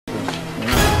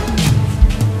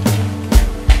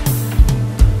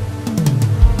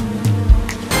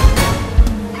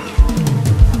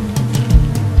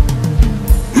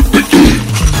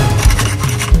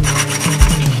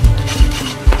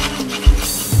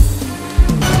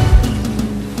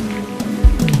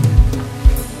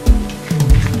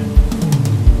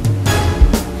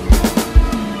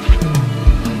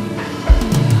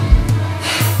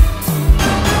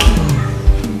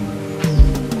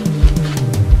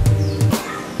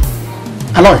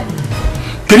Aloy.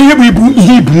 Can you be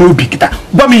he no big?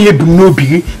 But me he no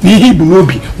big, he no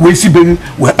big. We see ben,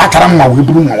 we Patarama, we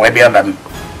broom, we bear them.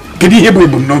 Can you be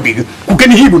no big? Who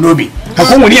can he no be? How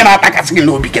come we are not attacking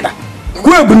no big?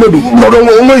 Where be no be? No,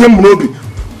 only him no be.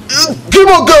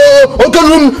 Kimoka,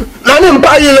 Okalum, Nanim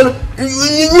Pie,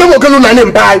 Yamokalum,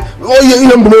 Nanim Pie, or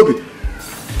Yam Nobi.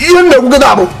 You know,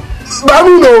 Gadabo.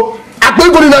 Baruno, I put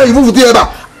it in the theater.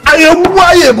 I am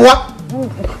why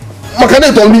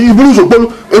Makane told me you lose a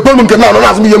problem cannot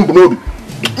ask me young Bonobi.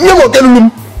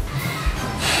 Yamokalum.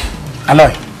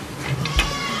 Aloy.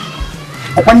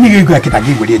 When you go, I can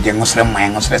give you a Muslim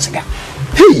man was Resica.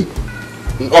 He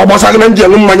almost I can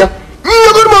tell him, Maya.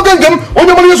 You could not get him on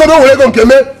the money so don't come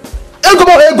here.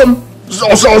 Egom, so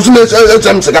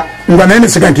when any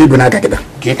second keep an academic.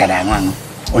 Kikadan,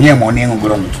 Onye morning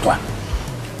grown to one.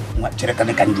 What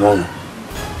Cherekan can draw.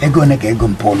 Egone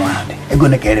Egum Pono,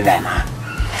 Egone Keridana.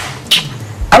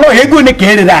 Hello, Egone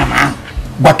Keridana.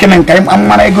 What can I come? I'm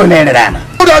not Egone Rana.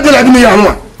 What are you like me on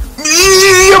one?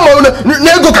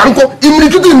 Nego Canco,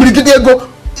 immediately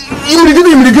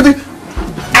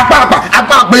a papa,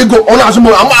 go on as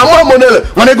more. I'm Monella,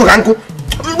 when I go Canco.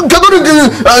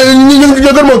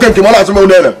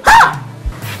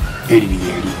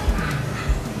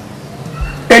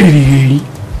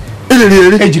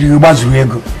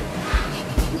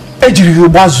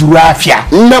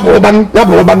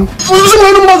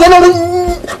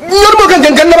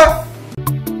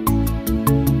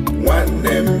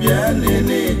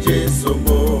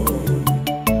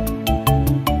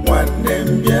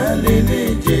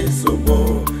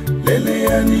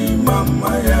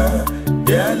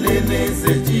 Lele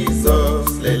se Jesus,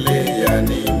 lele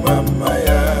yani mama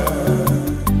ya.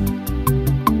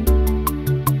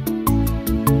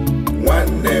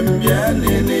 Wanembia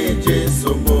lele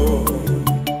Jesubo,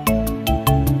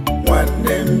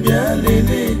 wanembia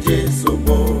lele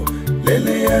Jesubo,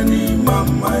 lele yani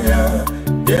mama ya.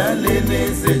 Bia lele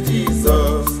se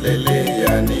Jesus, lele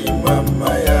yani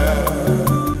mama ya.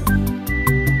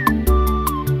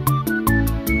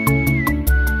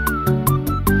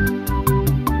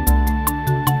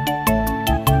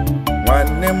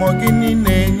 Mogini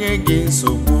nenye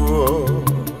ginsubuo,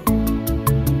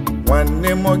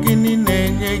 wane mogini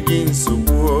nenye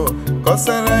ginsubuo.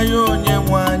 Kosara yonye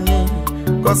wanyi,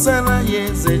 kosara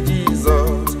yeze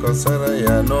Jesus, kosara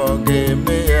ya noge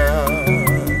meya.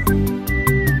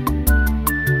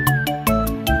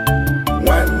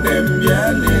 Wane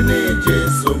mbia lele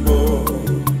Jesubo,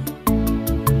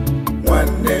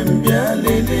 wane mbia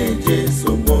lele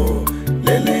Jesubo,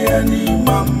 lele yani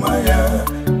mama ya.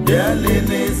 Ya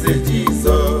lele se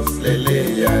Jesus,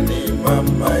 lele yani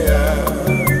mama ya.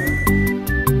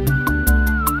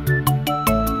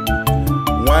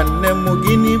 Wane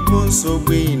mugini buso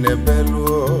bine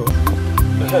beluo.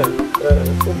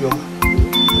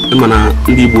 Mana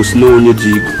ndi Igbo si na onye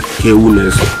ji ka ewu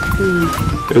na-eso.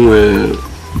 Enwe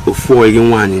ofu oyi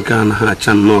nwaanyị nke a na ha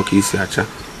acha nnọọ ka isi acha.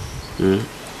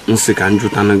 Nsị ka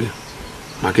njụtana gị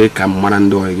maka ịka mmara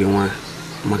ndị oyi gị nwaanyị.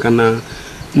 Maka na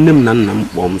nne m na nna m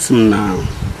kpọọ m sị m na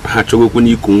ha chọgokwe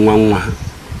n'iku nwa ha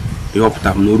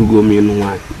ịhọpụta m n'orugo m ịnụ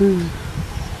nwaanyị.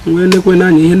 Wee lekwe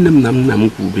n'anya ihe nne m na nna m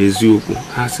kwuru bụ eziokwu.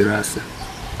 Ha sịrị asị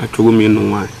achọgo m ịnụ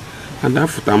nwaanyị.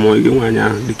 Adafụta m oyi gị nwaanyị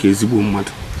ahụ dịka ezigbo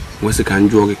mmadụ. Wee sị ka m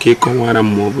jụọ gị ka ịkọwara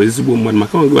m ma ọ bụ ezigbo mmadụ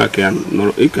maka ọ gị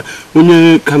ka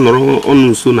onye ka nọrọ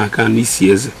ọnụ nso na aka n'isi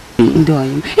eze. Ndị oyi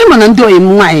m ịma na ndị oyi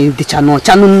m nwaanyị dịcha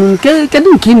n'ọcha n'unu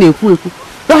kedu nke ị na-ekwu ekwu?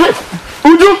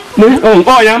 Uju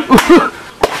ya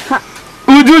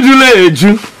Uju jụla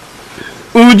eju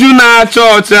Uju na-acha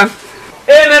ọcha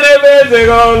enenebe eze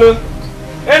gị ọlụ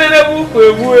enenebe ukwu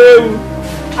egbu ewu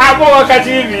agbọghọ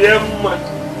kacha ibi ya mma.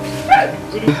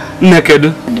 Nne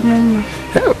kedu?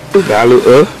 Daalụ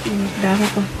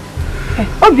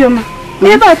Obioma,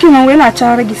 ebe a kima wee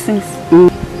na-achara gị sins.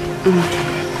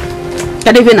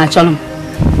 Kedu ebe na-achọrọ m?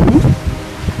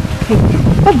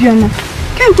 Obioma,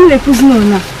 kemgbe na-ekwuzi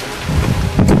n'ụlọ a.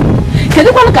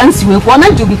 Kedu kwanu ka nsi wee kwuo na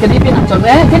njogi kedu ebe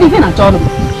na-achọrọ? Kedu ebe na-achọrọ m?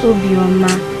 Obioma,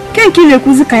 kemgbe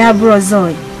na-ekwuzi ka ya bụrụ ọzọ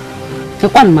ọyị.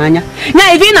 Tekwa m anya.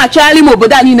 Nya ebe na-achọgharị m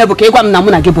obodo a niile bụ ka ịgwa m na mụ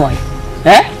na gị bụ ọyị.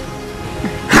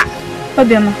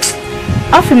 Obioma,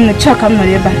 afọ m na chọọ ka m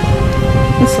nọrọ ebe a.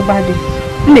 Nsogbu adị.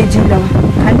 M na-eji ngawa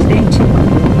ka m jide nche.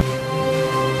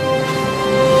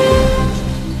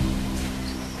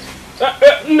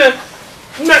 Nne.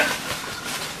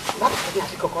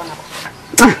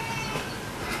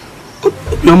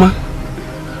 Obioma,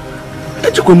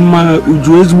 echekwa mma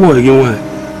Uju ezigbo ọyị gị nwaanyị.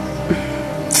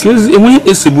 Enweghị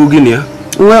esegbu gị na ya?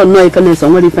 Nwe nnọọ ife na-ese,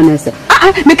 nwere ife na-ese.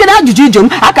 Mekere ajụjụ ijom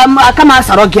aka m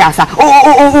asarọ gị asa.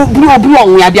 Bụrụ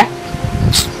ọnwụ ya bịa.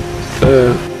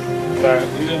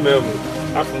 ihe mebu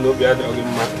afọ na obi adịghị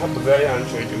mma hapụta ya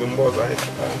nchọ ejiri mgbe ọzọ anyị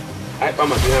kpa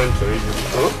maka ihe nchọ ejiri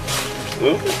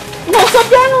nọnso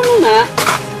bịanụ na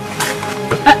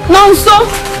nọnso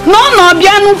n'ọnọ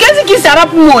bịanụ nkezi ka isi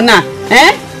arapụ m na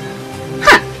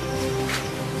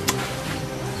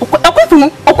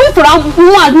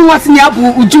ọkwefuru nwa si na ya bụ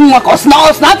uju nwa ka ọ sị na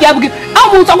afọ ya bụ gị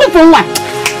amụ nsọ kwefuru nwa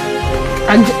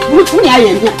nwunye ya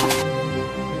ya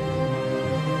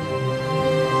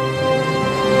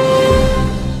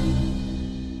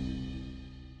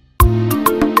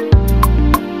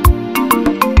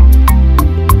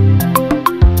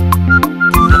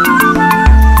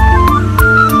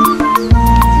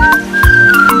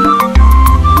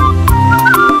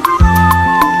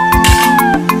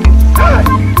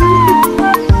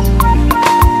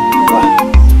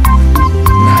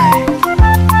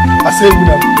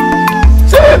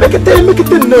Mekete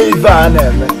no Ivana.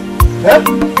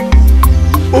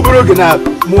 Ubrogina,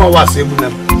 more was a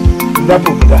woman.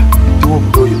 Napuda,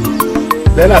 to you.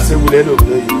 Then I say, we'll end over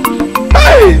you.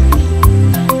 Hey!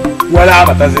 What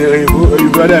happened as you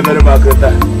got a better market?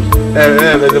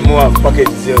 The more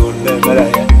pockets you never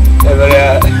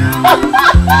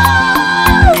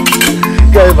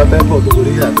gave a temple to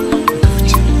the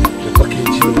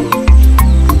package you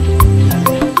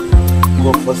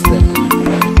go for step.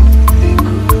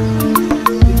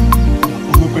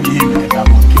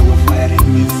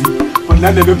 Now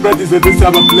they practice at the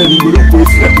summer planning group with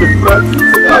practice.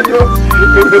 I know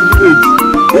in the village.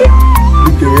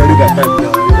 You really got time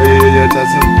now.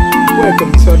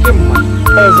 Welcome to them, man.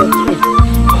 As a trick.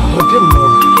 Oh, them no.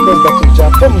 Because that's a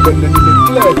job. Them when they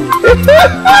play.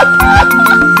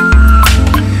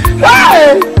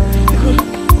 Hey!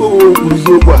 Oh,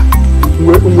 Muzoba.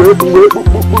 We're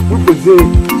busy.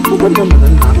 What the man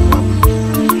is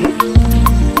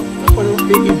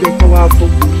powerful.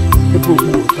 People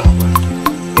who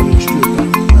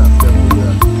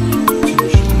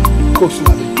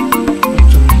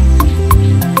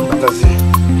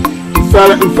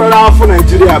are for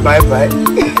Nigeria, bye bye.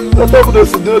 Not over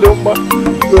those do them, but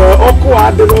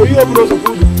awkward, you have those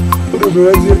good.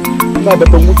 Now, but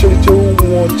the much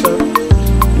watch,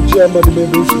 the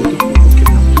babies.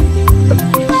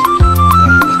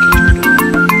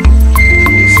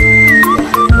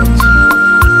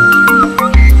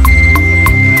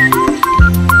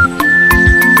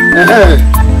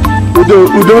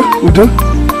 Udo.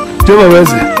 Jova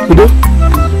weze. Udo.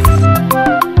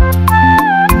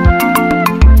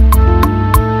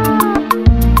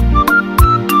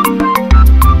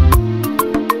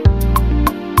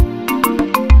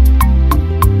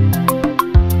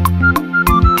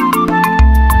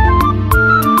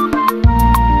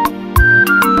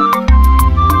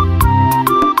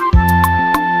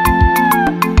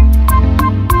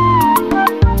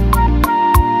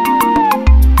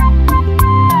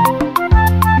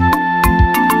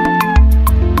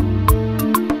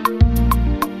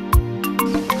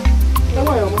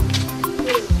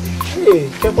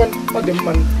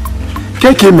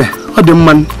 Kekeme, ọ dị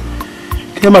mma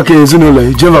ke maka ezinụlọ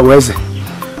Jehova weze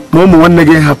ma ụmụ nwanne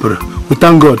gị hapụrụ we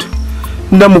thank God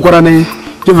ndị mụkwara na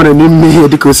jevere n'ime ihe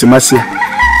dịka o si masị ya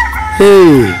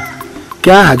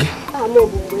ke aha gị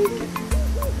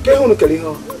ke hụrụ kere ihe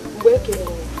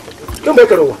mgbe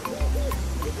ekere ụwa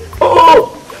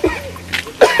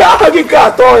aha gị ka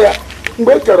atọ ya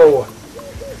mgbe ekere ụwa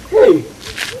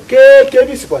ke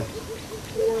ebe isikwa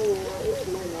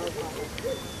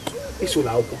isi ụlọ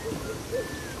akwụkwọ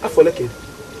afọ ole ka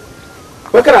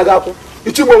wekara aga akwụ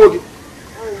ichi gbo onwe gị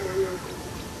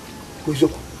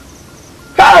eziokwu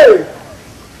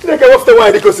Chineke wefụta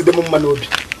nwaanyị dịka o si dị m mma n'obi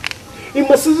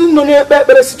ịmasịzi nọ n'ekpe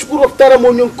ekpere si Chukwu rọpụtara m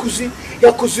onye nkụzi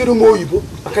ya kụziri m oyibo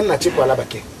maka nna chikwala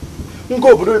bekee nga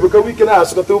obodo oyibo ka ike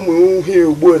na-asụkọta ụmụ uhie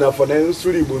ugbo na afọ na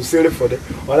nsuri Igbo nsere fọdụ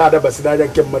ọla adabasị n'anya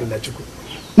nke mmadụ na Chukwu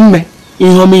mme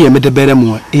ihe ọma ihe emedebere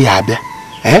m ihe abịa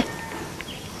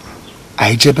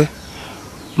anyị jebe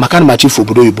maka na machifu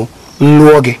obodo oyibo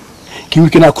nlụọ gị ka iwe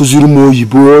ike na-akụziri m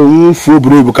oyibo mfu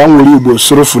obodo oyibo ka m nwere Igbo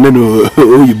soro fune na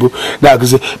oyibo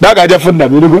na-akụzi na ga-aja fụ nna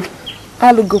m erugo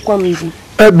alụgokwa m izi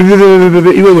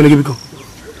iwe nwere gị biko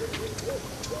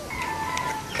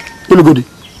ịlụgodi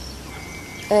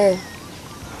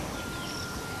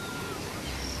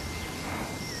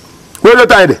wee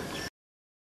leta anyị dị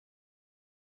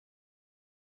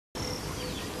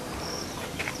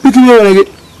biko iwe nwere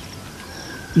gị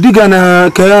diga na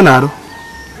ka ya na-arụ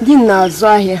di na-azụ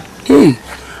ahịa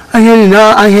ahịa ni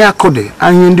na ahịa akụdị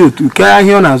ahịa ndị otu ka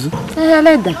ahịa ọ na-azụ ahịa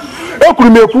leda ekwuru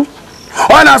m ekwu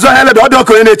ọ na-azụ ahịa leda ọ dị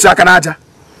ọka onye na-echi aka n'aja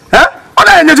ọ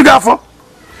na-enyeju gị afọ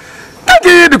ka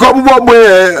ihe dị ka ọkpụkpọ ọgbụ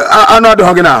anụ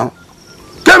adịghị gị n'ahụ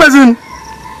ka emezi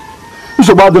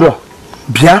nsogbu adịrọ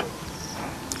bịa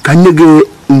ka nye gị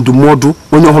ndụmọdụ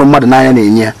onye ọhụrụ mmadụ n'anya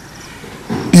na-enye ya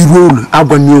iru olu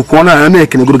agwanye okwu ọ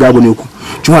na-ekenegoro gị agwanye okwu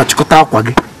jụọ achịkọta akwa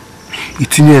gị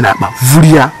itinye ya n'akpa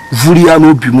vuri ya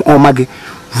n'obi ọma gị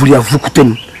vuri ya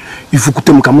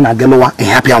vụkwute m ka m na-aga lụwa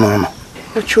ịhapịa n'ụlọ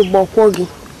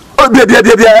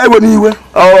bịa ewe n'iwe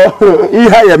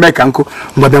ihe a ya eme ka nkụ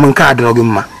mgbe bịa m nke a dịrọ gị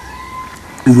mma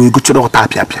iru egochara ọta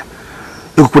apịa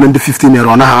ekwukwere ndị 15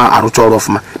 naira ọ naghị arụcha ọrụ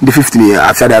ọfụma ndị 15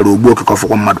 afịara ya ogbu okeke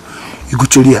ọfụkwa mmadụ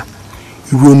igocheri ya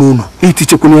iruo n'ụlọ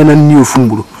itichekwana ya na nri ofu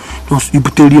mgburu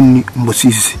ibutere nri mgbọsi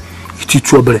izizi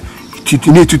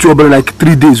na-etiti obere like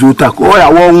 3 days otu a ka ọya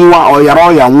wụọ nwa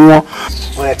ọya nwụọ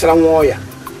ọyachara nwa ọya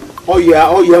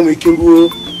nwere ike ruo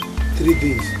 3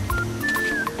 days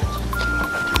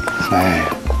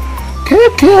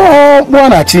ke ọkpụ a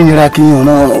na-achị nyere aka ihe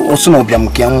ọsụ na ụbịam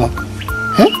nke nwa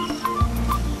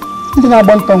ndị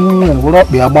na-agba nta nwunye were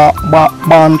ọkpa ya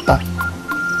gbaa nta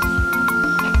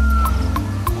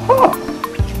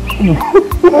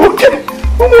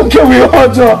ụmụ nke wee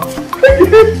ọjọọ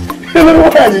emere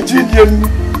nwaanyị ji nye nnu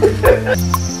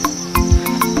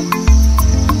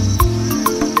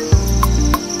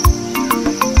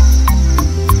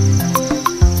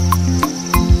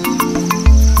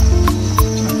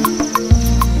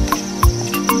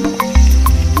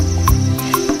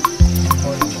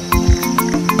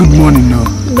good morning no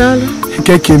Dalo.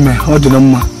 Nke me ọ dị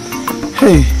mma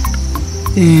hey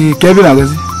ka ebe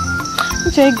na-agazi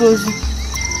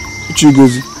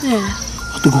Chigozi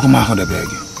ọtụgụkọ m ahụ debe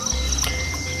gị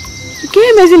Nke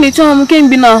emezi na ịchọ m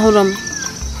kemgbe na ahụrụ m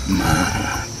ma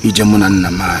ije mụ na nna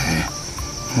m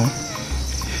ahụ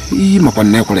iyi makwa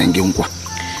na ekwere gị nkwa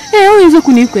onye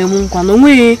eziokwu na ikwe m nkwa na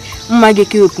onweghị mma gị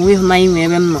kewepụ nwe ịhụnanya nwe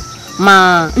ebe m nọ ma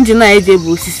ndị na-eje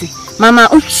bụ osisi mana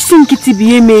osisi nkịtị bụ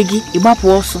ihe mee gị ịgbapụ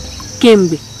ọsọ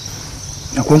kemgbe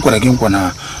nkwere gị nkwa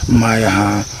na mma ya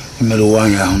ha emere ụwa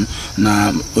anyị ahụ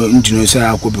na njin ose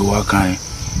ya akwụbeghị aka anyị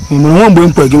mere nwa mgbe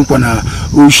mkwe gị nkwa na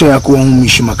oche ya kụwa ọnwụ m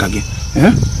isi maka gị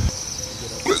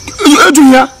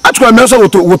ejughị ya achụkwara m ọsọ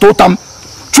wụta ụta m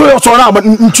chụọ ya ọsọ na-agba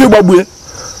nchi gbagbue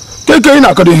keke ị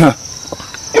na-akọdo ihe a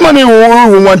ịma na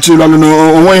iwu nwa nchi lalụ na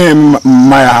onweghị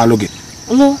mma ya alụ gị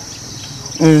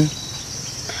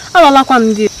alọlakwa m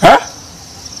ndị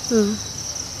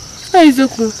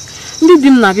eziokwu ndị di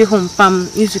m na-abịa hụ mpa m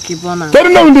izuka ịbụọ na kedu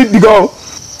na ndị diga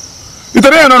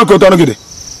itere ya n'ọnụ ka ụtọ ọnụ gị dị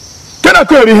ke na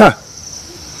akụgheri ha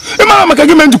ịmara maka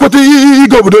gị mee njikwata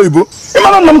ịga obodo oyibo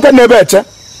ịmara nna m ka na-ebe eche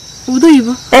obodo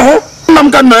oyibo nna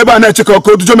m ka nọ ebe a na-eche ka ọkụ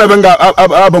odujo m ebe m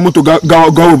ga-aba moto gaa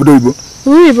obodo oyibo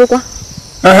oyibo kwa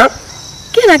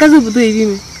ke na-agazi obodo oyibo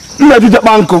ime nna ejije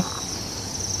kpa nkụ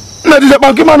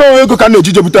ịmara ego ka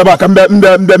na-ejije bute ebe a ka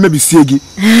mbịa mebisie gị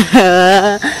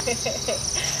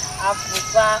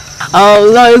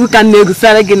egwu ka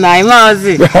na-egusara gị na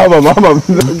ịmazi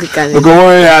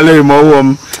okonwe ya alịghị ma ọwụọ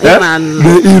m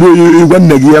iro igwe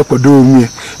nne gị ya kwado onwe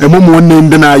ya emụmụ nne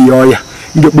ndị na-ayị ọya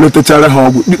ndị kpụrụtachara ha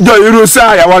ọgwụ jọ iru osi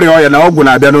ahịa warịa ọya na ọgwụ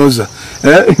na-abịa n'ụzọ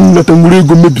nlọta mgburu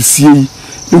ego mebisie yi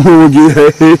ihu onwe gị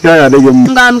ihe ya adịghị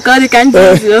mma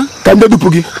ka ndị dupụ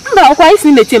gị mba ọkwa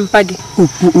isi na-eche mpa gị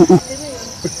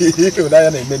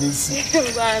na-eme n'isi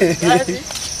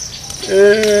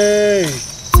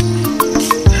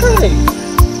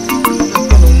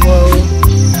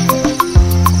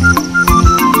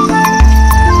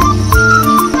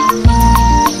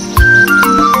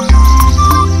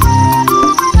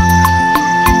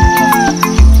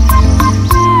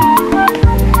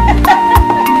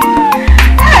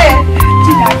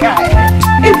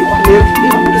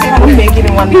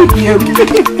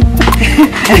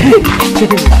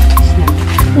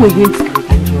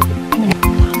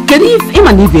kedu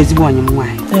ịma na ibe ezigbo onye m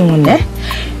nwaanyị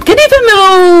kedu ife mere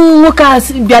nwoke a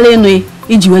bịara enu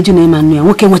iji wee jụ na ịma nnu ya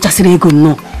nwoke nwechasịrị ego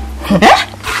nnọọ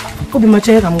obi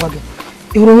macha ya ka m gwa gị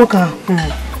ịhụrụ nwoke ahụ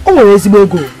o nwere ezigbo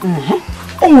ego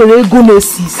o nwere ego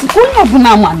na-esi isi onye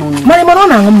ọbụla ma n'ụlọ mana ọ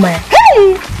na-aṅụ mmanya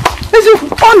eziokwu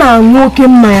ọ na-aṅụ oke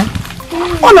mmanya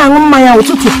ọ na-aṅụ mmanya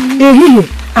ụtụtụ ehihie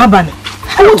abalị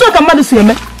otu ka mmadụ si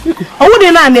eme ọ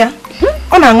wụdị naanị ya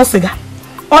ọ na-aṅụ sịga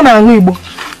ọ na-aṅụ igbo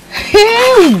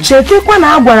chetekwa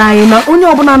na a gwara anyị na onye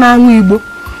ọbụla na-aṅụ igbo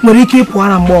nwere ike ịpụ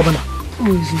ara mgbe ọbụla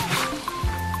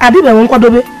adịbeghị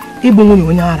nkwadobe ịbụ nwunye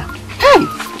onye ara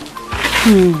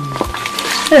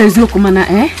eziokwu mana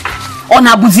ọ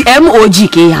na-abụzi MOG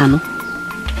ka ị anụ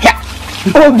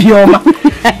obiọma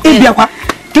ịbịakwa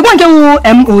kekwa nke nwụ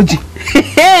MOG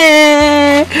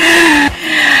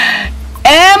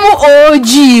MOG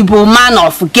bụ man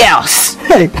of girls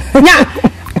nya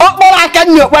okporo aka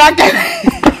nne okporo aka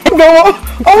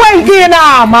onwe nke ị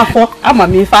na-amafọ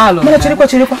amamife alụ mana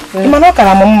chirikwa mana ọ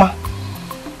kara m mma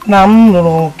na m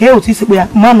lụrụ ka otu isi kpụ ya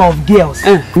man of girls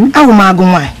ahụ m agụ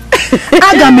nwaanyị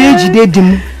aga m ejide di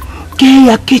m kee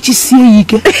ya kechisie ya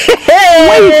ike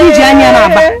enweghị ike iji anya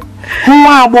na-aba hụ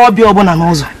nwa agbọghọbịa ọbụla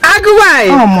n'ụzọ agụ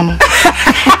nwaanyị ọmụnụ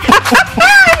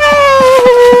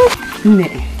nne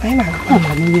ịma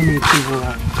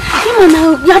na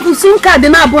ya bụ sim kaadị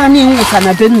na-abụghị n'iwu ka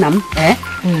na be nna m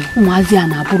ụmụazị a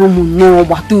na-abụrụ m nnọọ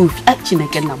gbata obi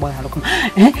Chineke nna gbagharakwa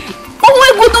onwe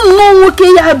egodo nnọọ nwoke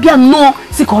ya bịa nnọọ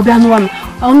si ka ọ bịa n'ọnụ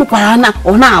ọnụkwara na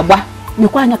ọ na-agba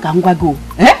mekwa anya ka m gwa gị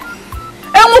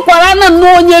enwekwara na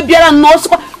nnọọ onye bịara nnọọ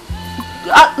sịkwa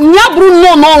ya bụrụ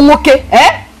nnọọ nọọ nwoke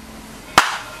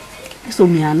eso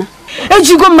m ya na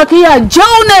ejigo m maka ya jee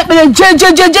ụlọ ekpere jee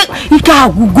ike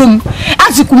agwụgo m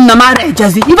azịkwu m na mara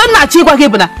ejezi ibe m na-achọ ịgwa gị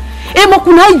bụ na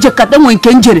ịmakwu na anyị jekọta nwe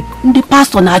nke njere ndị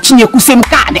pastọ na-achịnyekwusi m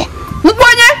kaadị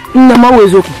mkponye nne m ọwa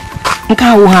eziokwu nke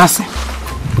ahụ ha asị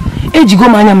ejigo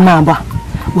m anya m na-agba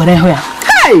were hụ ya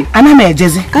ana m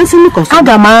ejezi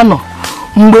aga m anọ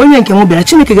mgbe onye nke m bịara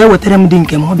Chineke ga-ewetara m dị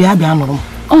nke m bịa nụrụ m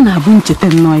ọ na-abụ ncheta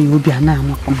nnọọ ya obi a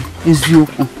na-amakwa m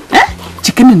eziokwu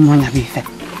chikene nnọọ ya bụ ife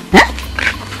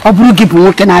ọ bụrụ gị bụ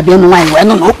nwoke na-abịa nụ nwaanyị wee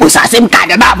nụ na okposasị m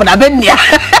kaadị na-abụ na be nne ya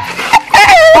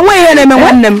onwe ihe na-eme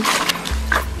nwanne m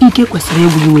ike kwesịrị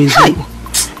egwu gị wee eziokwu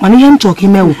mana ihe m chọrọ ka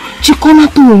imewu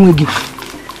chịkọnata onwe gị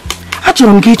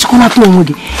achọrọ m ka ịchịkọnata onwe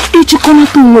gị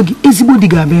ịchịkọnata onwe gị ezigbo di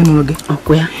ga-abịa ịnụrụ gị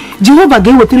Jehova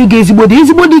ga-ewetara gị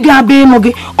ezigbo di ga-abịa ịnụ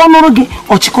gị ọ nụrụ gị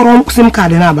ọ chịkọrọ sim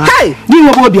kaadị na-aba gị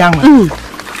nwekwa obi aṅụ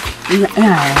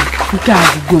nke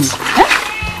agụgo m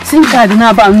sim kaadị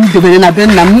na-aba m debere na be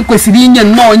nna m kwesịrị inye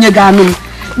nnọọ onye ga-anụ m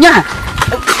nya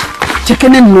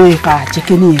chekene nnọọ ya ka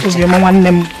chekene ya nwanne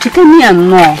m chekene ya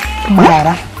nnọọ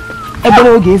gbaghara ebe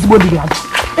oge ezigbo di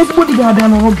ga-abịa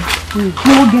n'oge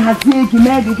n'oge hazie gị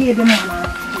mee gị dị mma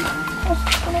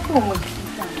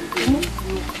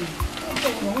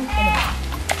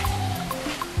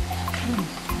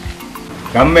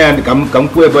Come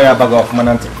kwuo ebe ya baga ọfụma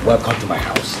na ntị. Welcome to my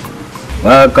house.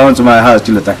 Welcome to my house,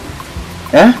 Chilota.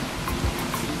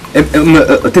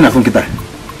 Otina fun kita.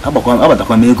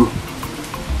 Abatakwa m ego.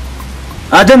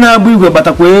 Aja na-agba igwe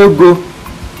batakwa ego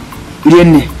rie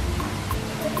nne.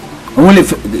 Onwele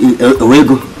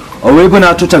ego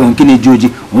na-achụchaghị nke na-eji oji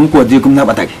nkwa ọdị ego m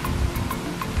na-akpata gị.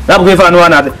 Rapụkwa ife anụ a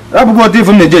na-adị. Rapụkwa ọdị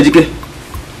ife m na-eji ejike.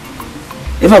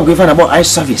 Ife abụkwa ife na-agba eye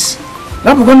service.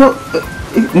 Rapụkwa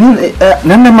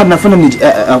na nne mmadụ na fona m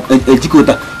ejike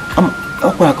ụta.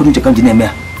 Ọkwa akụrụ nche ka m ji na-eme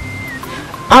ya.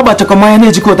 Agbachakọ mmanya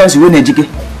na-ejike ụta si wee na-ejike.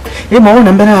 Ịma ọ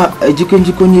na mbe na-ejike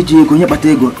njikọ onye ji ego onye kpata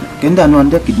ego nke ndị anụ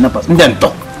ndị kidnappers ndị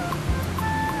ntọ.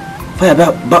 Faya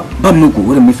ba m n'ukwu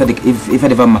were m ife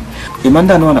dịva mma. Ịma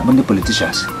ndị anụ na-akpọ ndị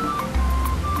politicians.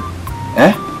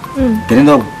 Kedu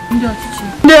ndị ọ bụ?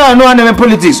 Ndị anụ na-eme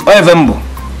politics ọ eve mbụ.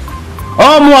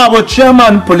 Ọ mụọ bụ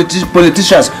chairman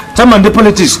politicians, chairman ndị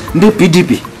politics ndị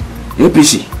PDP,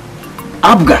 APC,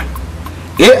 ABGA,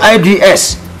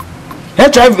 AIDS,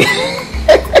 HIV.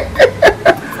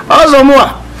 Ọzọ mụọ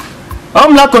ọ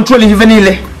m na control ihe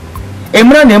niile.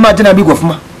 Emra na-eme aja na bigwa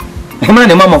ọfụma. Emra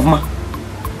na-eme ama ọfụma.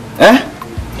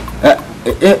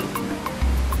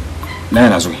 Na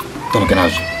na azụ. Tọmọ ke na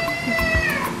azụ.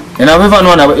 Ina wefa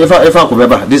no na efa ko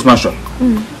beba this mansion.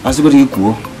 Asigo di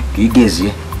kuo ka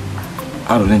igezie.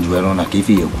 Aro lenji wero na ka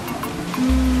ife yego.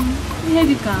 Ihe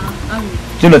dịka arụ.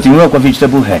 Timothy we kwa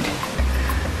vegetable head.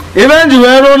 Even di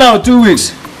wero na 2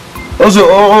 weeks.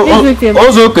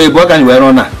 Ozo ka ibo kan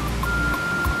wero na.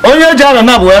 Onye ji ara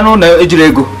na bụ wero na ejire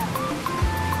ego.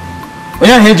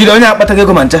 Onye ahụ ejire onye akpata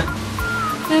ego mancha.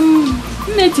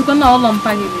 Nne chikwa na ụlọ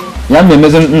mpagide. Ya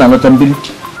mmemezi nna lọta mbili.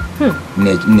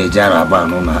 Na-eji ara abụọ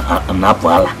anụ na-apụ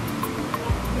ala.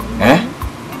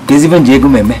 Ka ezigbo nji ego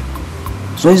mmemme.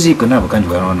 So ezi iko na-abụ ka nji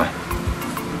were ọna.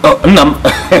 Nna m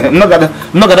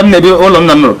nnọgada m na-ebe ụlọ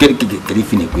nna m nụrụ kedu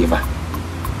ife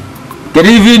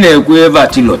na-ekwu ebe a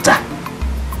Chilota.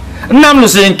 Nna m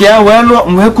lụsịrị nke ya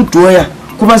wee kutuo ya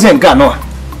kwụbazie nke anọ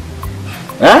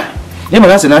a.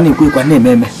 Ịmara sị na a na-ekwu ekwa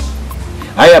na-eme eme.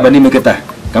 Anyị aba n'ime kịta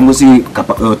ka m gosi ka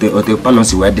ote palọ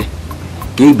si wee dị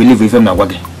ka ị believe ife m na-agwa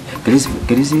gị.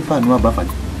 Kerisi ife anụ abafa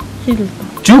gị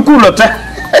Chukwu lọta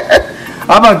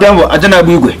aba nke mbụ aja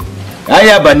na-agba igwe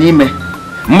anyị aba n'ime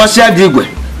mgbasị adị igwe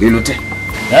elute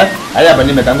anyị aba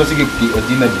n'ime ka ngosi gị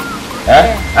otu ime gị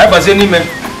anyị gbazie n'ime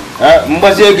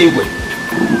mgbasị ego igwe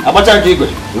agbacha nke igwe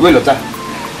iwe lọta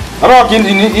ọrụ ọka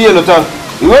ihe lọta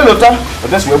iwe lọta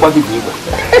ọdesi wee gbagị dị igwe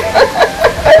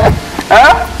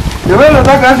iwe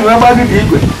lọta ka si wee gbagị dị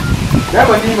igwe ya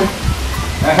aba n'ime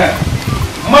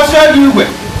mgbasị adị igwe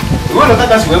iwe lọta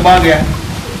ka si wee gbagị ya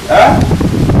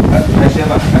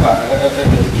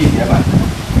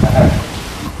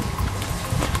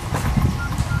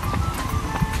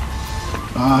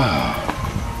na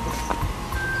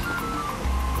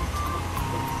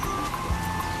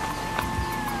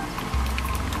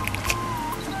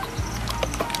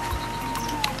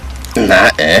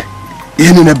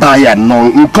ihe niile ba ya nọ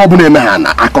nke ọ bụla eme ha na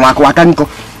akụmakụ aka nkọ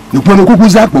n'ekwu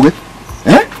n'okwukwuzi akpụghe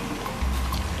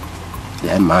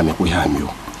ya ma amịkwu ihe amị o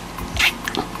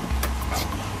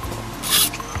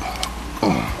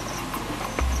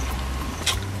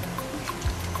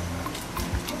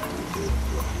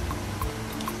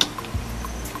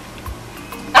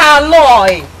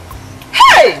Aloy!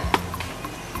 Hey!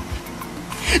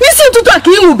 N'isi ụtụtụ a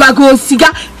ka ị ṅụbago siga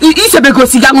isebego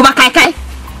siga ṅụba kaikai.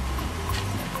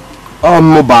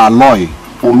 Ọmụba Aloy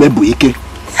omebu ike.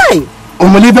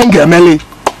 Omele ibe m ga-emeli.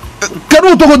 Kedu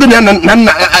ụtọgodo na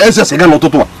nna ese siga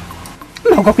n'ụtụtụ a?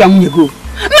 Na-agwakwa ya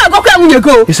nwunye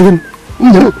go. Isi gị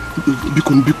nwunye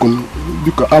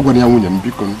biko agwara ya nwunye m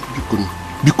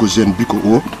biko zen biko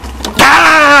o.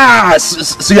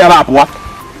 Sigara apụwa.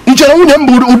 Ichere nwunye m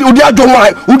bụ ụdị ajọ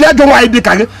nwaanyị dị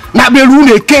ka gị na-abịa elu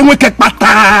unu eke nwoke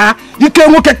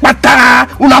kpata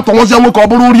unu atọnwụzie nwoke ọ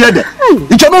bụrụ uri ede.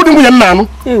 Ichere ụdị nwunye m na-anụ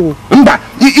mba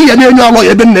ihe na-enye ọlụ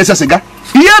ya ebe m na-ese siga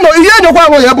ihe enyekwa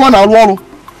alụ ya ebe ọ na-arụ ọrụ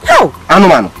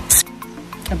anụmanụ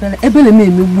ebele m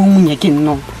emegbuo nwunye gị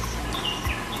nnọọ.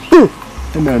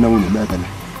 Emere na nwunye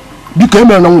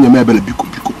m ebele biko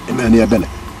emere na ebele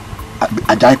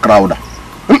ajai crowda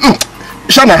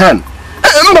Shanahan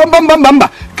mba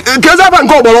kezi aba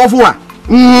nke ọgbara ọfụ a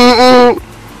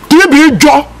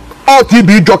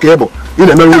tibi ijọ ka ị bụ ị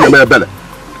na-emere nwunye m ebele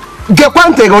gekwa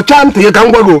ntị gị ụcha ntị gị ka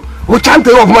m gwa gị ụcha ntị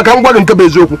gị ọfụma ka m gwa gị nke bụ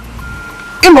eziokwu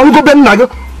ịnọrụgo be nna gị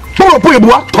kpụrụpụ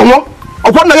igbu tọnwụ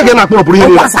ọkwa nna gị ga na-akpụrụpụrụ ihe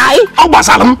ọ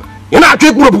gbasara m ị na-achọ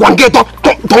ịkpụrụpụkwa nke ịtọ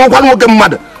tọnwụkwa nwoke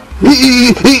mmadụ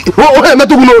ohe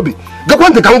emetụgwu n'obi gekwa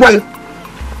ntị ka m gwa gị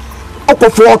ọkwa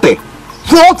 40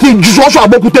 Jizọs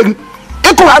agbakwute gị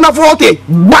ịkụrụ ana 40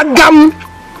 gbagam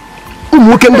ụmụ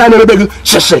nwoke ndị a na-emebe gị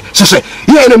sịsị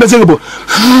ihe na-emezi gị bụ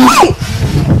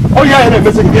onye ahụ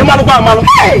na-emezi gị ịmalụkwa amalụ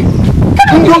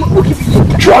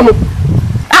ọnụ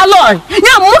Aloy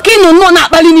ya nwoke ịnọ nnọọ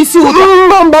na-akpali n'isi ụtọ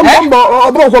mba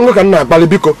ọ bụrụkwa nwoke ka m na-akpali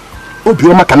biko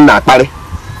obiọma ka m na-akpali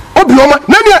obiọma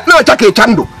na-acha ka ịcha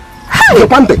ndụ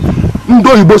gekwa ntị ndị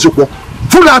oyibo sikwọ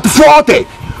full at 40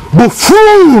 bụ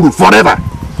full forever.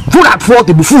 Full at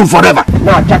 40 bụ full forever.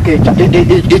 Na-acha ka ịcha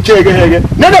eghe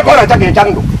nene ka ọ na-acha ka ịcha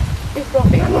ndụ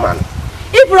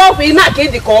ịbụrụ ọkwa ị na-aka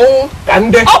ịdị ka ọnwụ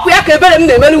ọkwa ya ka ebere m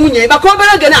na-emerụ nwunye maka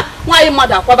obere oge na nwaanyị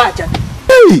mmadụ akwaba aja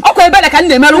ọkwa ebere ka m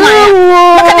na-emerụ nwaanyị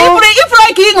maka na ịfụrụ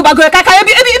ka ị ṅụbagoro kaka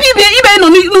ebe ibe nọ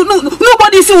n'ugbo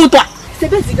dị isi ụtọ a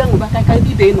sebeziga ṅụba kaka ebe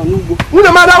ibe nọ n'ugbo nwunye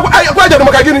mmadụ akwa ajadu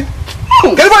maka gịnị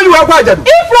ka ebe onye akwa ajadu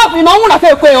ịfụrụ ọkwa na ọnwụ na-akwa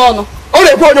ekwe ya ọnụ ọ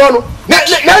na-ekwe onye ọnụ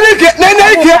na-enye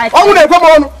ike ọnwụ na-ekwe m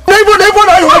ọnụ n'ebe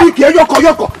na ayọghara ike yọkọ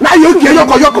na-ayọ ike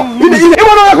yọkọ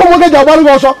ịgbara onye ka nwoke ji agbara gị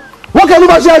ọsọ nwoke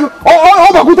lụbazi gị ọ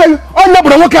bakwute gị onye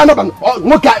bụrụ nwoke anaba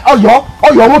nwoke ọyọ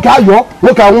nwoke ayọ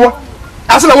nwoke anwụọ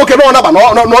a sị na nwoke na ọnaba na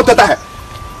o teta ha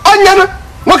onye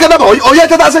nwoke naba onye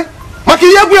tetasị maka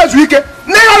ihe egwu ezu ike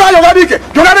na ihe ọrụ ayọghara ike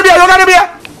yọgharị bịa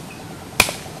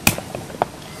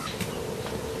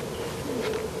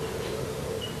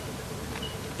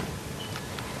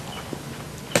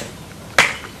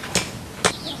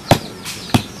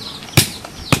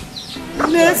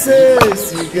na-ese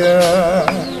siga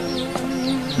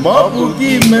ma ọ bụ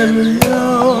gị mere ya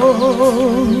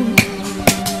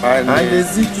anyị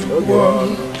ezichukwu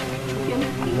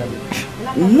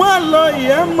nwa Aloy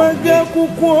ya amaghị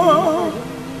akwụkwọ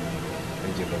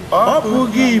ọ bụ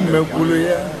gị mekwuru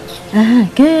ya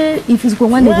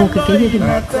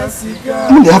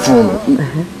m ga-afụ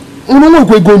ụlọ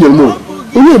nwekwa ego onye m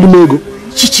onye edu m ego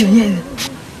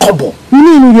kọbọ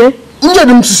nye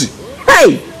dị m sisi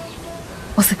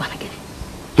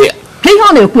ihe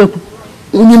ọ na-ekwu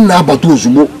onye m na-abata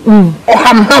ozugbo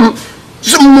ọham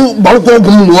si m gbarụkwa ọgwụ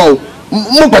m nwa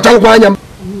m kpachakwa anya m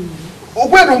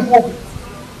okwedu nkwu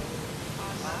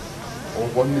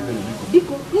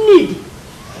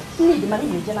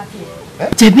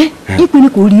chebe ikwere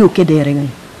ka o rie oke dịrị gị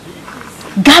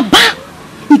gaba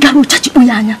ịgara ụchachikpo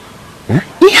ya anya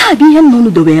ihe a bụ ihe nna unu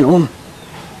dobere ụnụ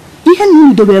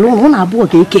ụnụ abụọ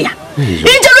ga-eke ya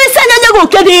ijere isi anya nye gị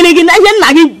oke dịrị gị na ihe nna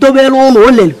gị dobere ụnụ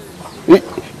olelu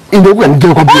olego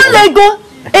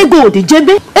ego dị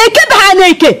jebe ekebe ha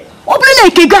na-eke ọ bụrụ na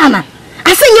eke gaa na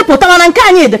asị nye pụtara na nke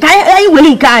anyị dị ka anyị were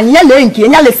nke anyị ya lee nke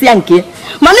ya lesị ya nke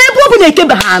mana ebe ọ bụ na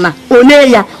ekebe ha na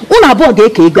ole ya ụnụ abụọ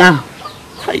ga-eke ego ahụ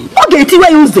ọ ga-etiwe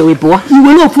ya ụzọ wepụọ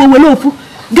iwere ofu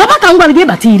gaba ka m gwara gị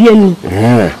bata iri enu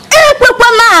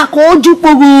ekwekwana ka ọjụ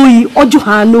kpọrọ oyi ọjụ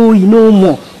ha n'oyi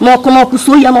n'ụmụ n'ọkụ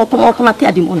so ya n'ọkụ na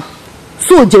tịadịmọnụ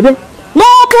so jebe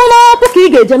n'ọbụ n'ọkụ ka ị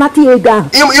ga-eje nata ya ego ahụ.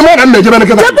 Ịma na m na-ejebe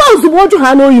nkịta. Jebe ozugbo oju ha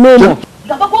n'oyi n'ụlọ.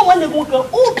 Gabakwa nwanne gị nwoke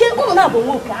oke ụnụ na-abụ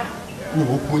nwoke ahụ.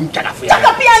 Okwu nchakafụ ya.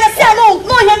 Chakapụ ya anya si ya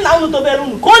n'ọhịa nna unu dobere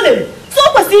unu ka ọ lere. So o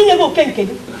kwesịrị inye gị oke nke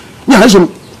gị. Ya eso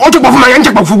ọchịkpafụ m anya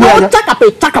nchakpafụ gbu anya. Chakapụ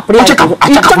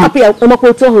ya ọmakwa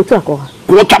otu ahụ otu akọ ha.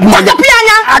 Chakapụ ya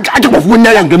anya. Achịkpafụ nne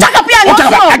ya nke m. Chakapụ ya anya.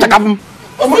 Achakapụ m.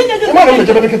 Ị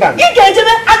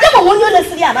ga-ejebe aga ma onye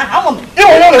olesiri ya n'ahụ.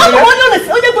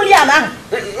 Onye goro ya n'ahụ.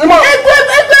 Ego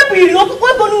ebiri okpukpe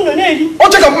ego n'ụlọ na-eri.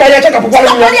 Chakapụ m anya chakapụkwara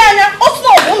m Chakapụ ya anya otu na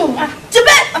ọgụ ụnụ ha.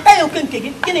 Chebe ata ya oke nke gị.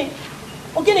 Gịnị?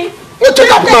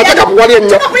 Chakapụ m achakapụkwara m.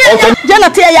 Jee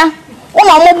nata ya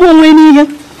ụlọ ọmụgbụ onwe n'ihe.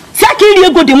 Si aka iri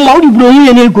ego dị mma o rigburu onwe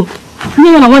ya n'ego.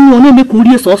 Nye ya na nwanne ọ na-eme ka o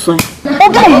rie sọsọ ya. Ọ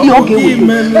gaghị iri ọ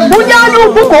ga-eweta. Onye anya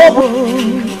ukwu ka ọ bụ.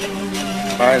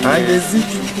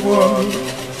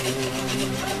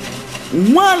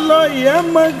 Nwalọ ya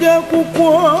amaghị akwụkwọ.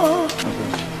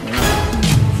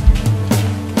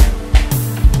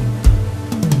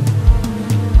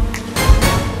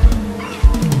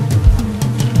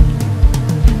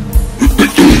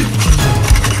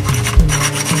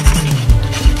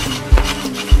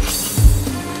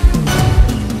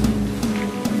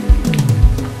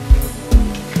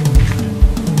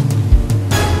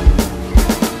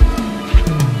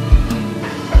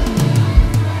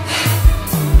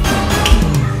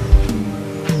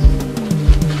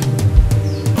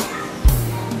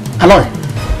 Aloy,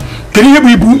 kedu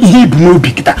ihe ibu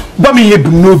n'obi kita? Gwa m ihe ibu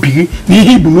n'obi gị na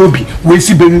ihe ibu n'obi wee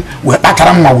sibe wee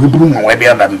kpachara mma wee buru mma wee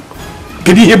bịa ebe m.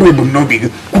 Kedu ihe bụ ibu n'obi gị?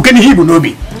 Kwuke ihe ibu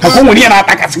n'obi. Maka o nwere ihe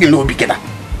na-atakasị gị n'obi kita.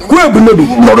 Kwuo ebu n'obi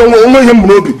nọrọ onwe ihe mbụ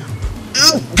n'obi.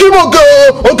 Kim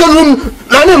okelu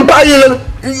na ndị mpa anyị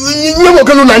nye m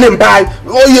okelu na ndị mpa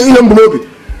anyị ihe mbụ n'obi.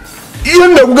 Ihe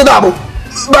m na-ekwu kịta bụ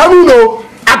baa n'ụlọ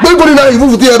akpa ego dị na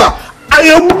ifufute ya ebe a anyị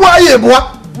egbugbu anyị ebụa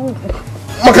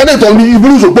maka na ịtọ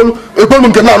iburu ụzọ ekpolu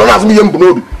nke na-anọ na-azụ m ihe mbụ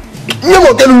n'obi. Nye m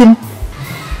okelu m.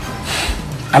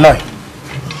 Aloy,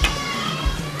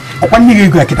 ọkwa nye gị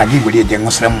ego ya kịta gị were eje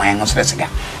ṅụsịrị mmanya ṅụsịrị sịga.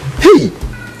 Hei,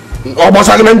 ọ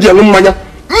gbasara gị na m ji enwe mmanya.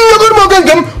 Nyegoro m oge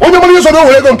nke m onye mara ihe sọrọ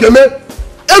were ego nke mee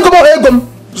ego m ọha ego m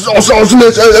ọsọ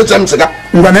na-eche m sịga.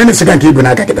 Ngwa na ene sịga nke ibu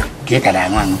n'aka kịta ka ị kara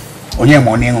aṅụ aṅụ onye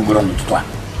ma ọ na-ịṅụgoro n'ụtụtụ a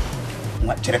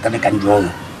nwa chere ka njụ ọrụ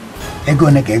ego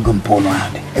one ka ego mpụ ụlọ ahụ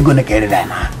dị ego one ka erere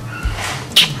ana ahụ.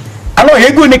 Aloy,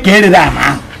 ego one ka erere ana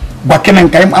ahụ gwa kene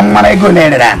nka mara ego one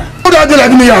erere ana. Ọ ga-adịla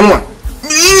gị ya nwa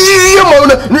ihe ma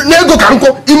na ego ka nkụ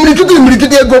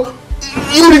imirikiti ego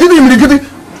imirikiti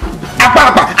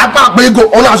akpa ego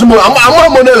ọ na-asụ m ama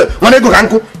m onele mana ego ka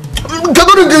nkụ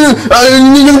kegoro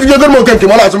nyegoro m oke nke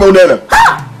m ọ na-asụ m onele.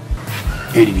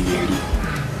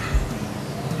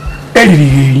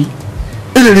 Eriri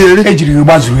ejiri gị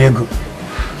gbazuru ego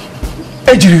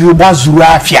ejiri gị gbazuru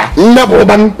afịa. Ya bụ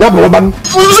ụbanụ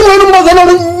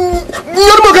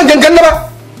nyere m oke nke nnaba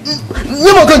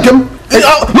nye m oke nke m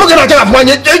moke na-acha afụ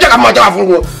anya eje ka m acha afụ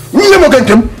ngwụ nye m oke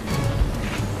nke m.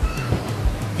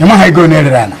 Ị maha ego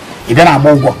na-erere ana ị bịa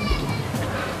na-agba ụgwọ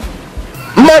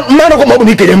mmadụ kwa ma ọ bụ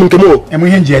na ikenye m nke m o eme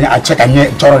ihe nji ache ka nye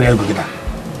chọrọ na ego gị taa.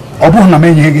 Ọ bụrụ na m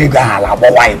enyeghị gị ego ahụ ala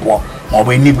agbawa anyị pụọ ma ọ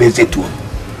bụ enigwe ezetuo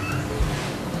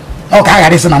ọ ka a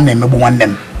ghara ịsị na m na-emegbu nwanne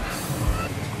m.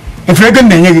 Efu ego m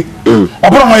na-enye gị ọ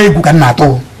bụrụ nwa egwu ka m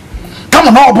na-atụ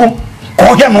kama na ọ bụ ka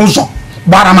ọhịa na ụzọ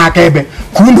gbara m aka ebe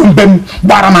ka unu mbe m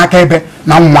gbara m aka ebe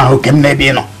na nwa oke m n'ebe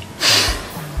ị nọ.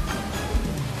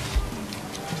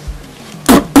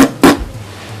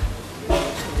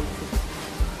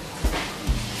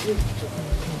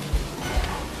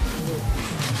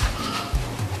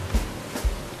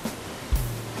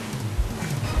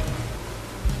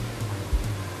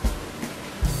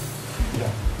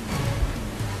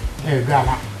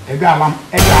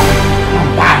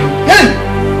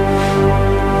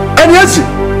 Anyesi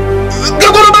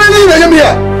gagoro bale ni na yemi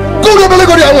ya goro bale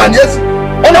gori awon anyesi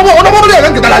ona mo bale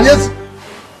kan kitala anyesi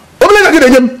o bale ka gide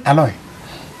nyem. Aloy,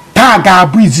 taa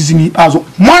ga-abụ izizi n'ikpeazụ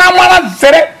mara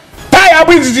zere taa ya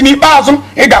bụ izizi n'ikpeazụ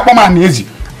ị ga-akpọ m Anaezi.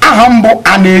 Aha m bụ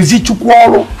Anaezi Chukwu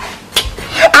ọrụ.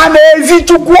 Anaezi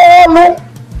Chukwu ọrụ.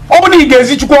 Ọ bụ na ị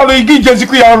ga-ezi Chukwu ọrụ ị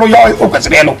ga-ejezikwu ya ọrụ ya o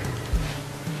kwesịrị ịlụ.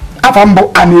 Afa m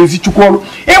bụ Anaezi Chukwu ọrụ.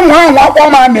 Ịnwa ahụ akpọ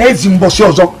m Anaezi mbọsị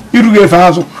ọzọ irughị efe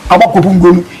azụ agbakọpụ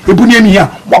ngonu ebunye m ihe a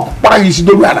gbakpara gị isi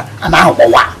doru ala a na-ahụ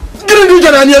kpọwa. Gịnị dị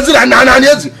iche na Anaezi na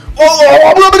Anaezi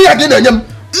ọ bụrụ obere ya ka ị na-enye m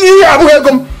ihe abụghị ego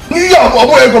m ihe ọ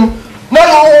bụghị ego m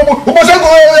mana ụbọchị ego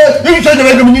ihicha nyere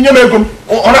ego m nye m ego m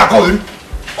ọ na-akọghịrị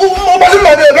ụbọchị mma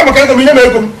na-ebe maka ego m nye m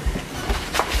ego m.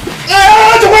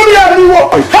 Ejikwa m ya n'iwu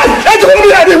ejikwa m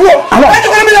ya n'iwu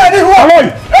ejikwa m ya n'iwu. Aloy,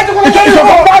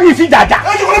 ịchọka gba gị isi jaja.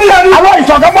 Aloy,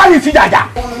 ịchọka gba gị isi jaja.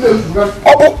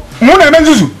 Ọ bụ mụ na-eme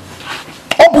nzuzu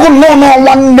ọ bụghị nnọọ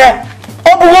nwanne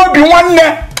ọ bụghị obi nwanne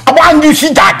agba ndị isi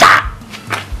jaja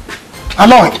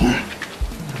alọghị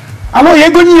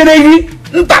ego nyere gị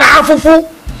ntara afụfụ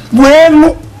bụ elu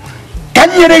ka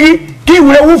nyere gị ka ị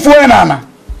were wufuo ya n'ala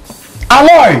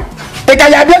alọghị ị ka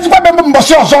ya abịazikwa be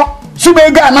mbọsị ọzọ siba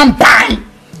ego a na mpaghị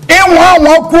ịnwa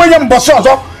anwa kwuo onye mbọsị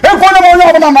ọzọ ekwuonye m onye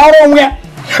ọbụla na ọrụ onwe ya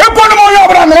ekwuonye m onye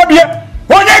ọbụla na ọbịa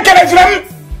onye ekeleziri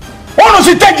m ụnụ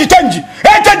si chenji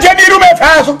echenjie n'iru m efe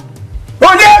azụ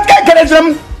onye ekeleziri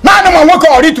m naanị ma nwoke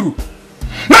ọrituru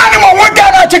naanị ma nwoke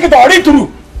a na-achịkịta ọrituru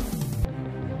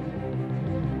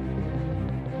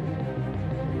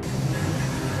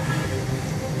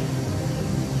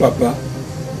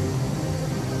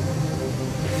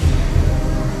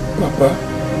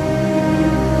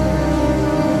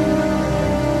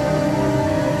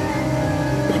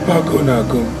Papa, go na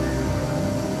go.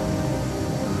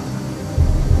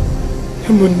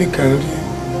 Nne ka nri.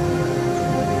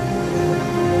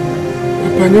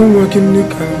 Papa, nye nwa gị nne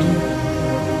ka nri.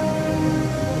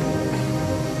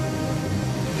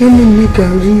 Nne ka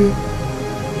nri.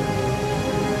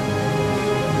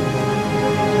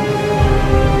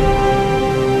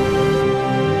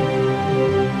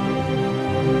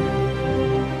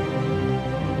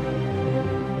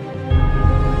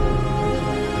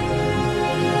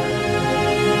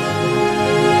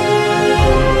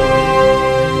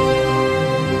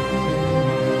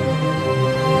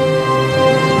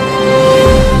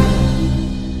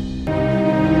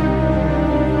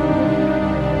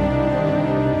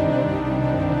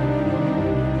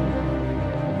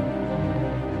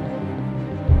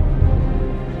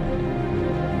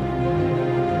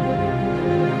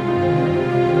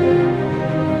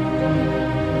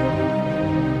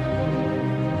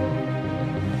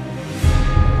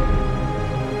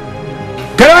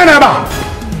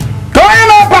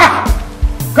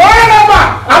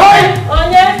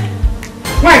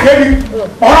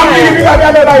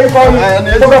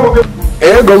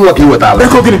 Ego nwa ka iwetala.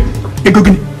 Ego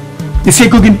gịnị? Isi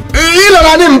ego gịnị?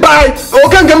 Ịlara anyị mba anyị.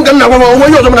 Oke nke m ka m na-agwa m onwe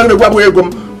onye ọzọ m na-egwu abụghị ego m.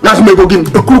 Na-asị m ego gịnị?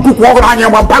 Ekurukwu kwụ ọgụrụ anyị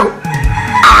gba mpaghụ.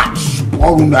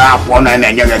 Ọgụ na-apụ na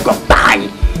na-enye gị ego mpaghị.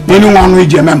 Ịnụ nwa ọnụ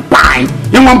iji eme mpaghị.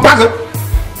 Ịnwa mpaghị.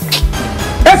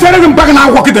 Efere gị mpaghị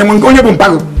na-agwọ kịta enwe onye bụ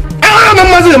mpaghị. Enwere m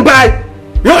mmasị mpaghị.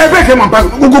 Yo ebe ka ịma mpaghị.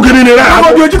 Ugwu gịnị na-ere ahụ.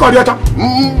 Ọ dị ojii ka ọ dị ọcha.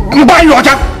 Mpaghị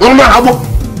ọcha. Ọrụ agbụ.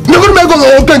 Nyegoro m ego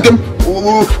oke nke m.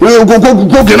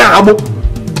 Gwoke na-agbụ.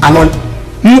 Alọ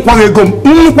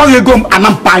nkwaghị ego m ana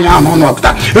mpaghị ahụ n'ọnụ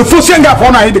ọkụta. Efosie nga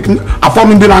afọ na anyị afọ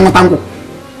ndị na-aṅụta nkwụ.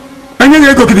 Enye gị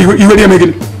ego kịta iwere eme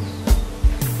gịnị?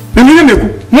 Ihe na-ekwu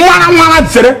nwara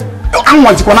sere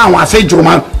anwazikwa na anwa asị jụrụ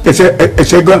ma ese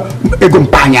ego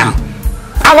mpaghị ahụ.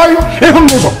 Alọghị ịhụ m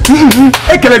n'ụzọ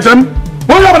ekelezere m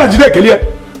onye ọbụla jide ekele ya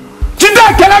jide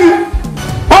ekele gị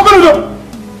ọ bụrụ ụzọ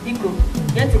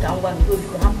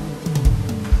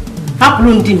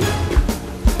hapụrụ ndị m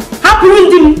anụ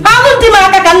ndị m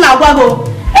aka ka m na-agwa gị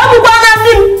egbukwana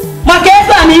ndị m maka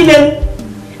ego a niile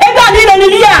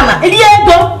rie ana rie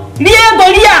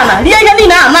ana rie ihe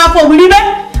niile ahụ n'afọ gburibe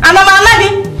ana m ana gị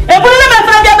eburule m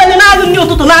efere bịa beli na-agụ ndị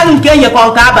ụtụtụ na-agụ nke ehihie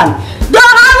nke abalị doo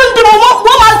ha anụ ndị m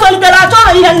ụmụazị tolitere achọ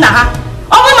ha ihe nna ha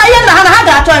ọ bụrụ ma ihe nna ha na ha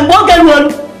ga-achọ mgbe oge ruolu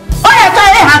ọ ya achọ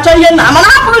ihe ha achọ ihe nna ha mana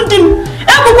hapụrụ ndị m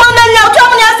egbukwa nne nya otu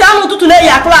ọbụla ya si anụ ụtụtụ na-eyi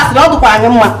a klaasị na ọ dịkwa anyị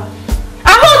mma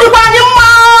ahụ dịkwa anyị mma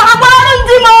agbarụ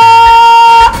ndị m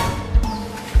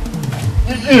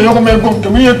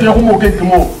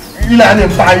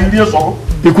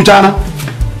Ikuchana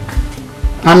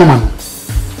anụmanụ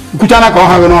ikuchana ka ọ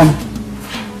ha gị n'ọnụ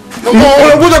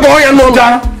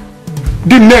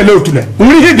di m na-ele otule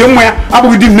nwere ihe dị mma ya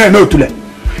abụghị di m na-ele otule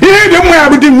ihe dị mma ya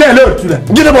bụ di m na-ele otule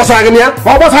gịnị gbasara gị ya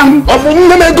ọ gbasara m ọ bụ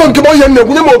nne m ego nke m onye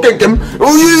na-ekwu nye m oke nke m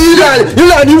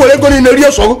ile anyị were ego niile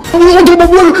rie sọgụ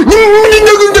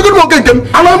nyegoro m oke nke m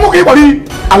alọ mụ ka ị kpọrọ iyi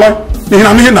alọ n'ihi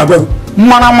na ihe na-agwa gị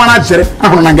mmana jere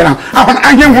ahụrụ na ngịra ahụ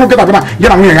ihe m hụrụ kịta bịa gị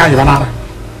na nwunye ya ayịba n'ara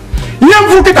ihe m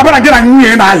hụrụ kịta bịa gị na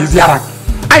nwunye na-ayịzi ara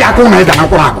anyị akụ na ịga na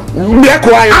nkwụrụ akụ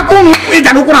akụ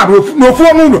ịga na nkwụrụ akụ n'ofu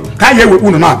ọnụ ụlọ ka anyị ewekpu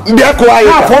ụlọ na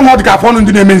afọ ọnụ dị ka afọ ọnụ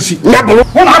ndị na-eme nsi ụlọ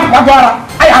akụkọ ara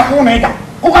anyị akụ na ịga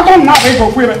ụkọta ụnụ na-abụ ịga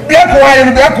okwu ebe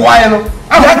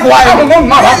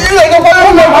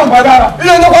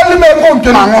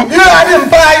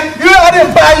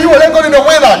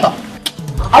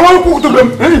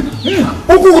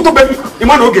ukwu kutube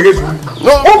ima na oge gezu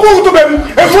ukwu kutube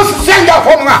efusi nga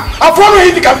afọ na afọ na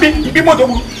hidi ka mbi moto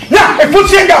buru ya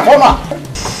efusi nga afọ na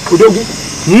odogwu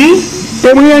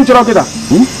temu ihe nchọrọ kịta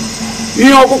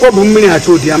ihe ọkụkọ bụ mmiri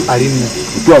acha odi ya mkpari nne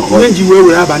ihe nji wee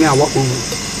were abalị awakpo owu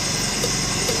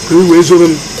ka i wee zobe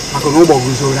m maka na ụgbọgụ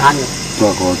zoro anya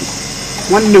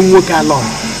nwanne m nwoke ala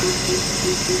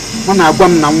ọ na-agwa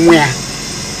m na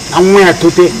nwa ya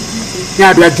tote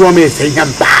ya bịa jụọ m ese ihe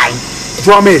mbaanyị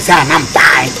jụọ m ese ana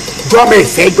mbaanyị jụọ m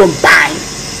ese ego mbaanyị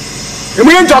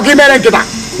enweghị njọ ka imere nkịta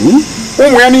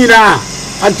ụmụ ya niile ahụ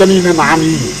anta niile na anụ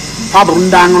iyi ha bụrụ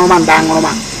ndị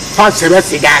aṅụrụma ha sebe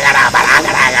siga agara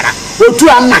otu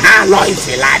a nna ha alọ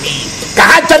isi laa n'iyi ka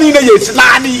ha ncha niile ya esi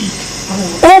laa n'iyi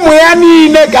ụmụ ya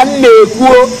niile ka m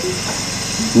na-ekwuo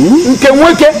nke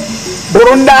nwoke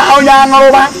bụrụ ndị onye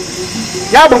aṅụrụma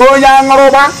ya bụrụ onye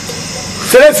aṅụrụma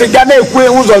sere siga na-ekwu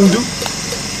ụzọ ndu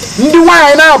ndị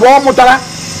nwaanyị na-abụọ mụtara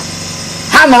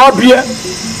ha nọrọ bie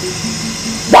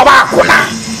gbaba akwụna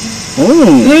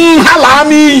ha laa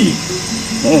n'iyi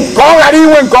ka ọ ghara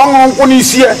inwe nke ọṅụrụ nkwụ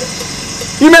n'isi ya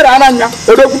imere ananya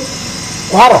odogwu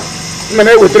kwarọ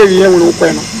mana ewetara gị ihe nwere ụkwụ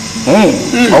ịnọ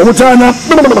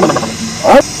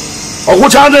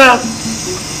ọgwụcha anya ya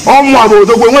ọnwa bụ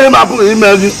odogwu enweghị m apụghị ime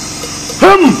gị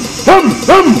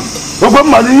okwe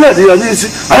mmadụ ihe dị ya n'isi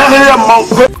anya hịrị ya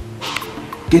mmanwụ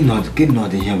gịnị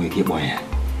ọdị ihe nwere ike ịkpọ ya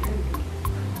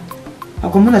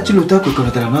akwa mụ na Chilota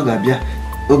kwekọrịtara na ọ ga-abịa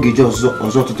oge ije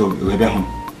ọzọ ụtụtụ wee bịa hụ m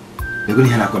ego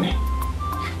ihe na-akọ na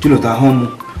Chilota ahụ m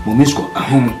Momisko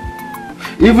ahụ m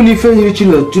even ife nyiri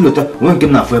Chilota onwe nke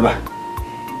m na-afụ ebe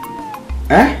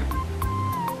a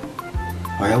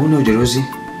ọ ya wụ na o jere ozi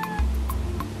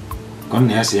ka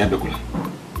nna ya si ya bịakwula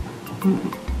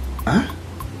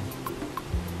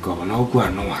ka ọ bụ na okwu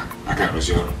anụnwa aka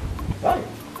arụzi ọrụ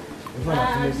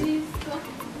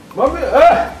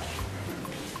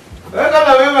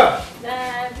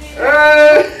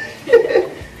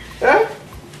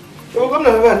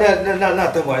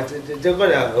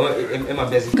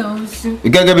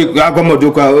agwa m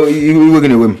ọdụkwa iwe gị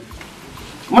na-ewe m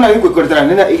mụ na gị kwekọrịtara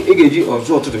na ị ga-eji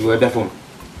ọzọ ụtụtụ wee bịa fọ m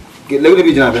legode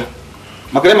bi ji na-abịa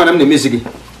maka na ịma na m na-emesi gị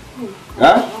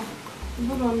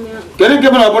kedu nke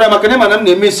bụ na ọ bụrụ maka na ịma na m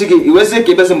na-emesi gị iwezie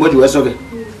ka ibezi mgbe o ji wee sọ gị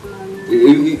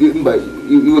mba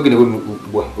iwe gị na-ewe m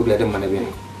ugbu a obi adị mma na ebe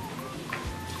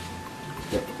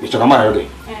ị chọrọ mara gị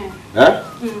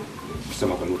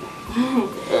maka n'ugwu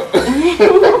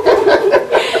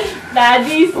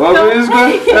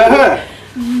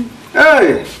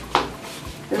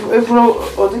efuru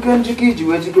ọdịka njike iji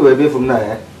wee jike wee befu m na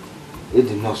ya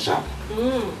ịdị nnọọ sharp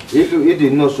ịdị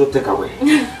nnọọ so takeaway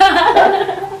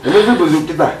emefe bụzi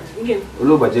nkịta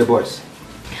Olugbajie boys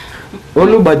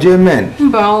Olugbajie men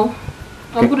mba ọ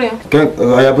bụrụ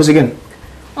ya ya bụzi gịnị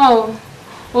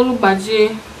Olugbajie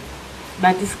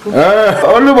Badisco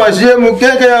Olugbajie m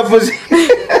keke ya bụzi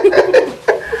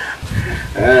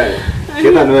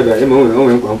kịta na ebe eme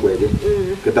onwe nkwa nkwa gị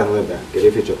kịta na ebe kedu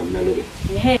ife chọrọ mmelụ gị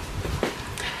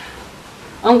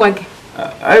ngwa gị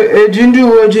eji ndị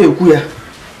uwe ojii ekwu ya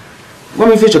gwa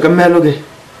m ife chọrọ mmelụ gị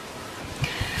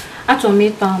achọrọ m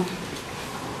ịta m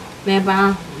n'ebe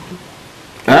ahụ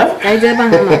ka ije ebe ahụ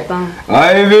na-ata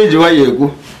m ife iji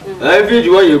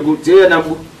nwayọ ekwu tie ya na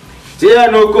mgbu tie ya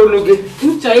n'oke olu gị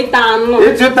nchọ ịta anụ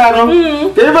ịta anụ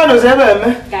ka ife nụzi ebe eme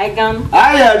ka anyị gaa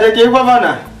anyị aje ka ịgwava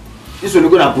na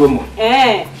isolugo na promo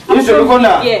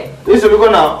isolugo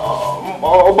na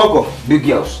ọgbakọ big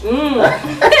girls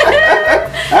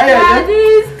anyị aje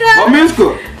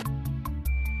Momisko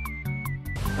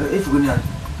ifugoni ya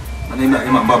mana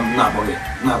ịma mgba m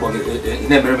na-akpọ gị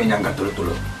na-emere m ịnyanga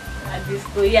tolotolo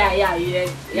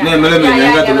na-emere m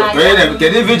ịnyanga tolotolo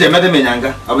kedu ife iji emede m ịnyanga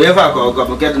ọ bụ ife a ka ọ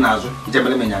bụ nke dị n'azụ iji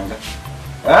emere m ịnyanga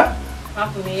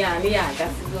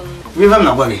ife m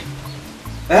na-agwa gị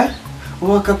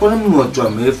ụmụaka kpọrọ m otu a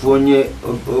ma efu onye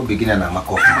obi gị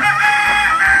na-amaka ọfụma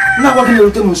na-agwa gị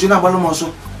na-erute m nso na-agbalụ m ọsọ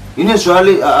ị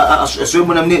na-esogharị eso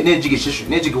egbu na m na-ejighị shishu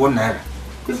na-ejighị $1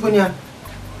 ifugoni ya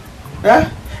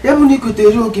ya bụ na ikote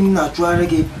eri oge m na-achụgharị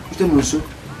gị rute m nso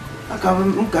aka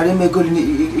m karị eme ego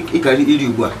ịkarị iri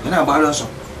ugbu a ya na-agbagharị ọsọ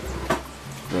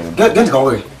gee ntị ka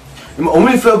nwa gị o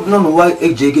nwere ife nọ n'ụwa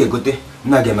eji ego egote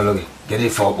m na ga-emelụ gị kedu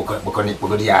ife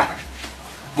kpọgodi ya aha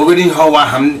kpọgodi ihe ọwa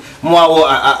aha m mụawụ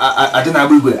adị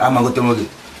na-agba igwe amagote nwe gị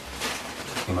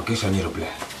maka ịsọ aeroplan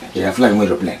ya flag nwe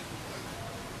aeroplan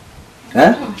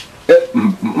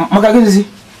maka gịnịzi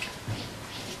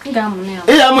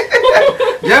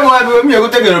ya mụ abịa m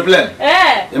egote gị aeroplan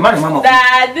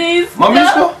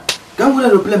Momisko ka m gwere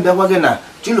aeroplan bịa gwa gị na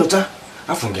Chilota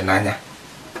afọ gị n'anya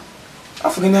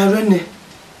afọ gị na-arụ nne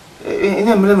ị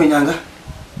na-emere m ịnyanga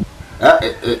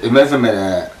emefe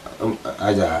mere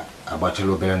aja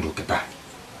agbachara obere ndụ kịta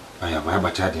anya bụ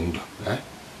agbacha dị ndụ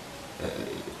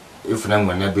ifuna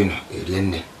nwe n'ebe nọ erie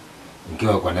nne nke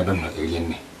ọkwa n'ebe nọ erie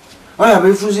nne ọ ya bụ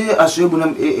ifuzi asụ egbu na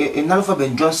ịnalụfa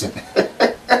Ben Johnson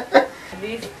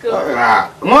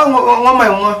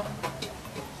nwa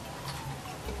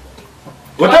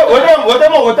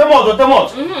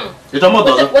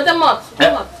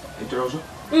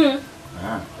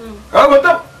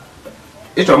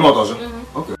ịchọrọ mọtọ ọzọ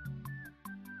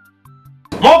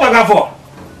mọtọ gafọ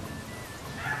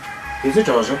ezi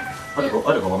chọrọ ọzọ ọ dịka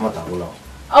ọgba mọtọ agwụla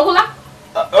ọgwụla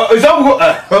eziokwu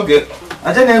oge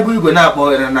aja na-ebu igwe na-akpọ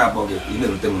gị ị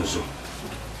na-erute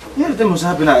m nso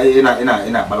hapụ ị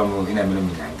na-akpara m ị na-emere m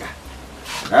ịnyanga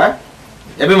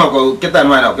ebe maka nkịta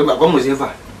nwaanyị na ọkwa nwezi ife a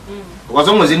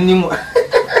ọkwazọ nwezi nne m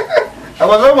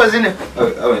ọkwazọ nwezi nne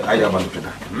anyị agba ndụ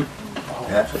kịta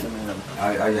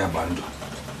anyị agba ndụ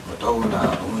ọtọ ọgwụ na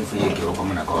onwe ife ya ekere ọkwa m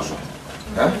na ka ọzọ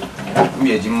m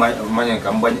ga-eji mmanya nka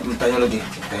ntanyelụ gị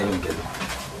ntanyelụ nke gị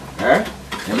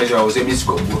emezi ọwụzi ebe isi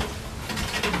ka ogbuo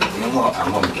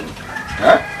aṅụ nke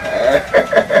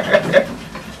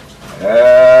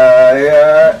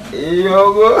ihe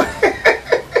ogo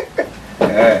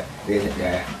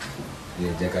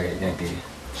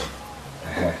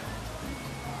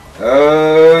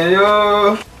yo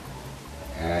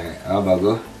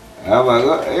abago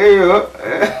eyo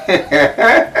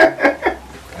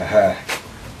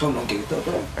tono nke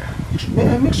tono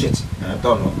mix it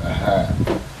tono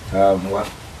mwa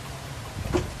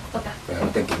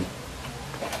thank you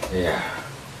yeah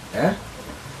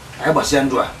ai gbasịa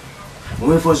ndụ a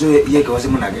onwe fọzọ ihe ka ọsị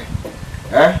mụ na gị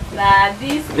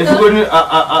ifugo ni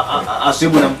asị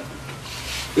egbu na m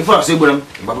ife asị egbu na m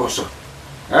gbaba ọsọ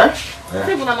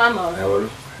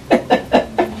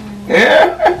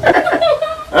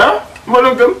mmanụ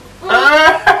nke m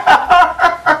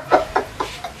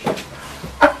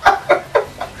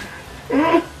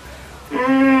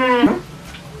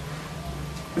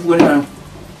ifugo ni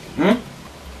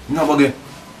na ọgbọ gị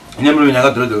nye mere onye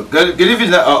toro kedu ife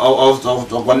na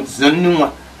ọkwa si na nne nwa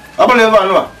ọ bụla ebe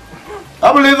anụ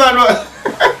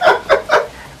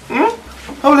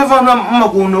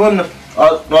mmakwa n'onwe m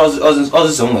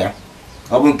ọzịsọ nwa ya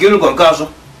ọ bụ nke ịlụkọ nke azụ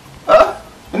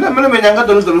na-emere m ịnyanga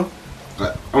toro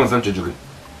ọ nwefe nchọjụ gị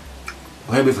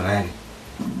onye befe n'anya gị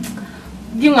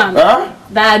gị nwa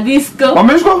Dadisco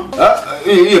Mamisko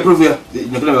ihe proof ya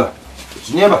nyekere ebe a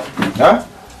tinye ebe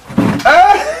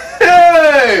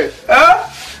a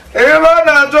ebe a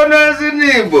na-achọ n'ezi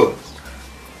n'Igbo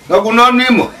ọgwụ n'ọnụ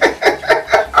Imo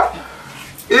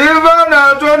ebe a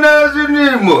na-achọ n'ezi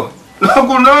n'Imo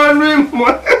ọgwụ n'ọnụ Imo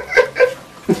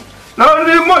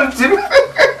n'ọnụ Imo ntị m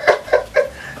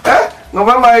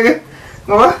ṅụba mmanya gị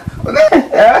ṅụba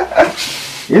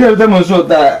ị na-erute m nso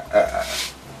taa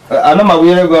anụ ma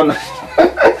wụnyere gị ọnụ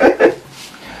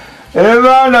ebe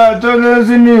a na-achọ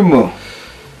n'ezi n'Imo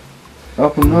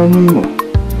ọgwụ n'ọnụ Imo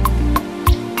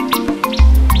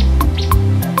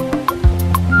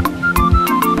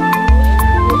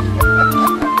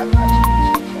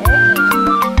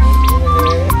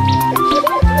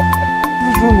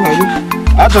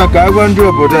achọrọ ka agwa ndị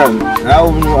obodo a na-ahụ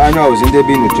anya ọzọ ndị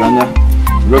ebe ịnụcha anya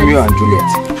Romeo and Juliet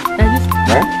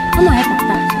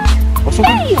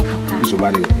nsogbu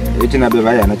adịghị echi na-abịa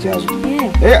anya anachi azụ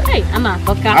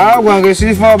agwa gị si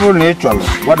ife ọ bụrụ na ị chọrọ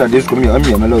gbada disko m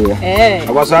emela ya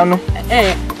agbasa anụ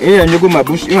ihe enyego ma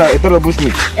ịtọrọ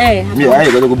bushmit anyị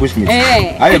egotego bushmit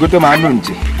anyị egote ma anụ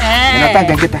nchi ịnata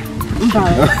nke nkịta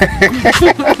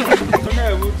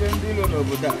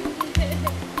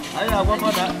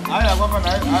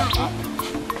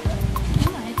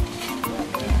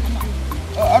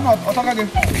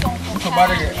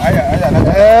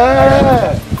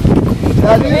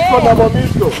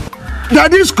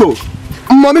Dadisco,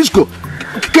 Mamisko,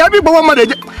 can you go mad?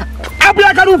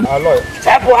 Abiakaru,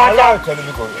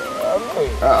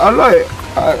 Alloy,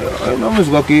 I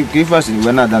almost got give us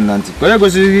when I done that. Can you go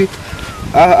see?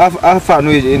 I found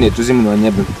it to him on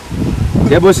Nebel.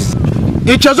 There was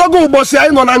it was a good boss. I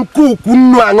know Uncle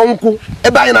Kunu and Uncle,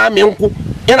 a by an uncle,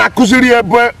 and a Kusiria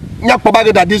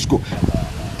Yapabaga Dadisco.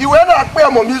 You were not pay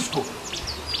Mamisko.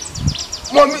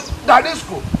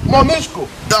 Dadisco, Mamisko.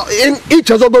 In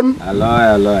each other.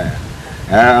 Alloy.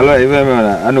 Even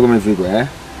I know me figure, eh?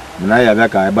 When I have a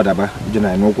guy, but about Jenna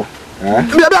and Oko. Eh?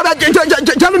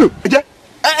 Tell me,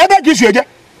 I guess you,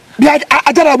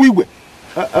 I tell we were.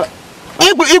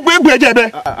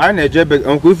 I know Jeb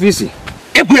Uncle Fissy.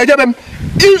 If we have them,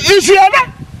 is she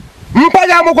ever?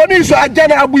 Mpayamoko, I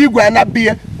Jenna Wigwe and a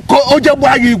beer, Oja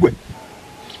Wagwe.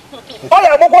 Oh,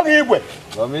 I'm going to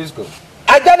Mamisko.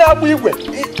 I don't know where we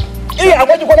I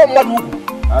want to go on.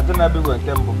 I don't know where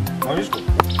temple. Mamisko.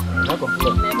 No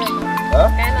complaint. Huh?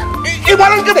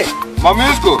 Ibaran kede.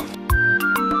 Mamisko.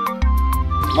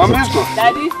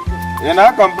 Daddy. You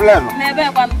not complain.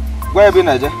 Never one. Where be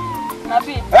Naja?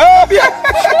 Nabi. Eh, bia.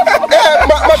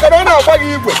 Makarona wagi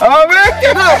igwe. Abi.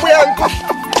 Na we anko.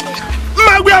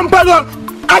 Ma we ampalo.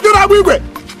 Adura igwe.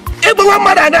 Igwe wa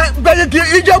mada na be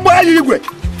ije gbo ayi igwe.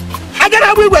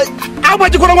 Agara igwe.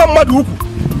 Agbaji ko nwa mmadu ukwu.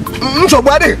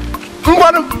 Nsogbu adị.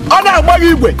 ngwanụ ọ na-agba gị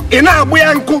igwe ị na-agbụ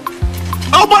ya nkụ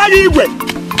ọ gbaa ya igwe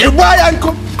ị gbaa ya nkụ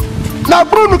na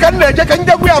bụrụnụ ka m na-eje ka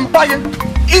njegwu ya mpa gị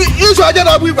iso aja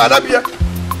na-abụ igwe adabi ya ka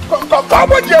ọ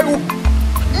gbajie egwu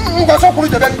ngwasọkwuru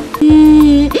jebe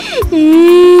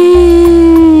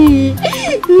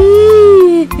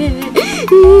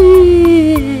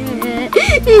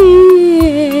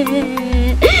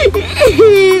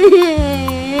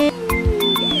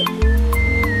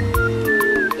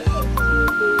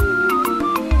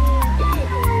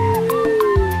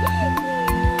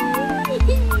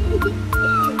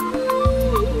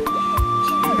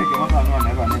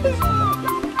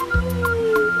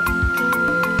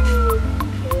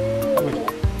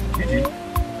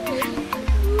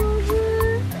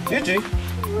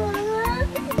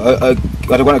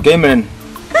What game in?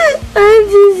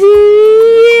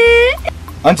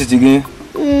 Auntie Tiggy.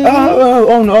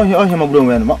 Oh, him a blue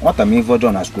man. What I mean for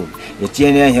John at school. The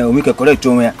TNA here will make a correct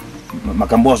to me.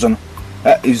 Macamboson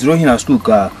is running a school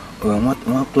car.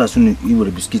 What class soon you will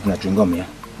be biscuit and chewing gum here?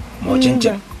 More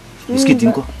ginger. Biscuit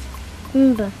inco.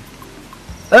 Don't go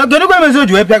and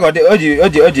do a peg or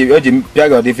the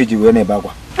peg or the Fiji when a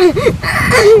bagua.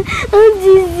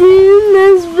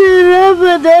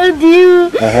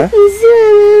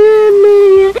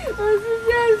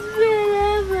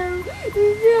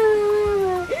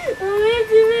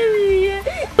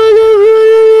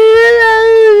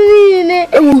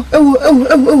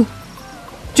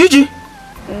 Gigi,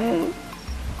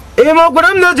 I'm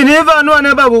not never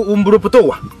know about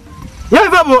Umbrupotoa. Yeah,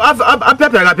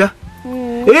 Pepper.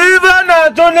 Even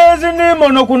a tonnes in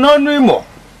Monocuno.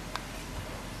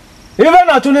 Even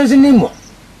a tonnes in Nemo.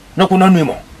 No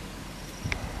Kunonimo.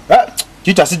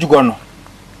 Teacher said you go.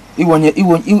 You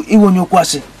want your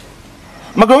quasi.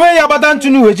 Macaway about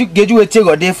Antony, get you a take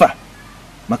or defa.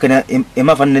 Macana, a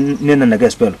muffin, Nana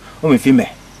Gaspel, only female.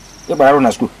 The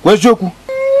Barona school. Where's Joku?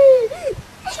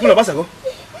 School of Basago.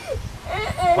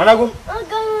 Manago?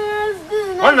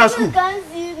 On school.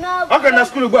 Okay, na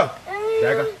school go.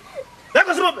 Back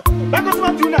us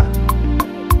up to now.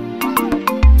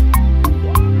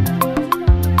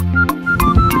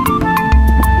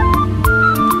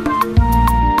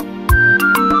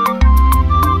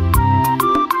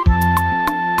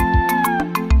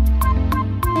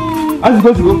 How's it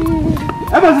going to go?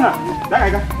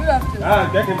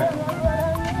 Get him back.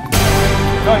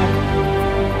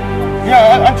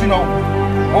 Yeah, I know.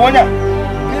 Onye.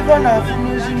 Even na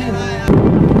finishing.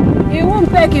 You won't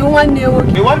take it one day.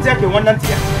 You won't take it one night.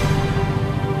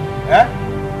 Eh?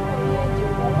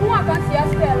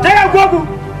 Take a go.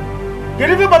 Get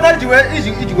it about you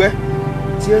easy way.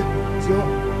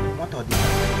 What are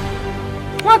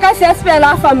these? What can say spell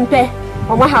off from pay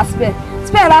or my husband?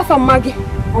 Spell off from Maggie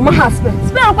or my husband.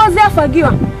 Spell was there for you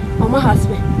or my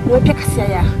husband. No pick a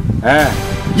say.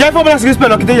 Yeah, for us to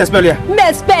spell okay, spell ya.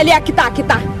 Me spell ya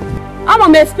kita. I'm a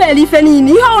me spell if any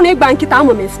you only bank it. I'm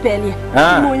a me spell ya.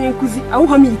 I'm kuzi. I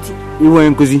want meet you.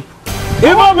 You kuzi.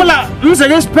 If I will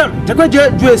say spell, take a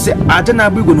dress. I don't know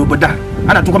we go no better.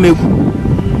 And I took a milk.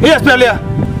 Here, spell ya.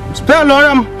 Spell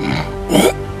Loram.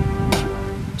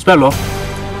 Spell law.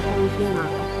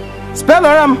 Spell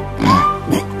Loram.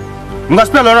 I'm gonna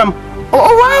spell Loram.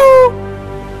 Oh wow.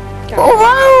 Oh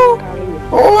wow.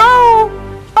 Oh wow.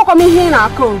 Come here now,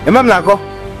 come. Emma Nako.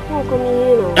 Come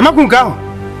here. Emma Kunka.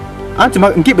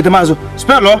 Auntie, keep it the mazo.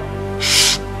 Spell law.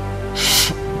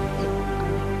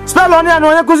 Spell on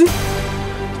ya, cosy.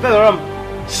 Spell Loram.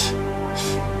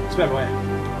 Spell where?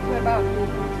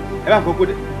 Emma go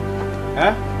good.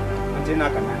 Huh? Auntie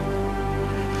Nakana.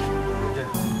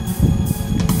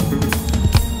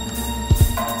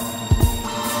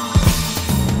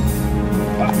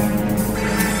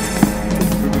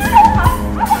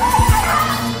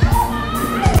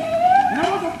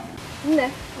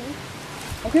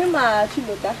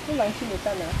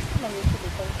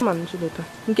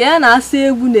 Nke a na-asa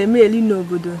egwu na-eme eli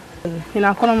n'obodo.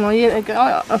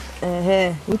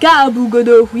 Nke a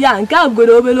bụgodo okwu ya, nke a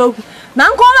bụgodo obere okwu. Na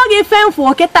nkọrọ gị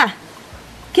femfo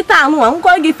kịta anụ a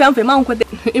nkọrọ gị femfo ma nkwete.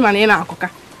 Ịma na ị na-akụka.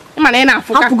 Ịma na ị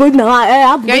na-afụka. Apụgodo na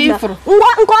apụgodo.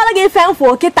 Nkọrọ gị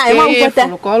femfo kịta ma nkwete.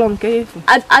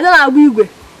 Ada na-agba igwe.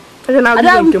 Ada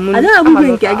na-agba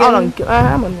igwe nke gị.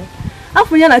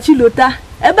 Afọ ya na Chilota.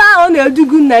 Ebe ahụ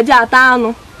na-edugu nneje ata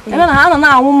anụ. Ebe na ha nọ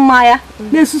na-anwụ mmanya,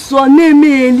 na-esusu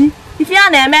na-eme eli. Ife ya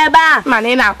na-eme ebe a. Ma na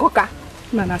ị na-akụka.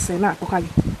 Ma na sị na-akụka gị.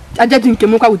 Aja dị nke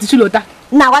m kwa wuti Chilota.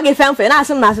 Na-agwa gị femfe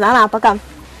na-asị m na asị na na-apaka m.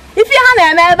 Ife ha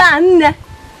na-eme ebe a nne.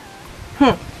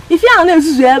 Ife ahụ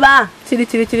na-ezuzu ebe a.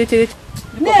 Chiri.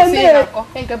 Na-eme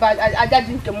nke ba aja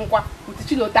dị nke m kwa wuti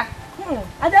Chilota.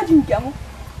 Aja dị nke m.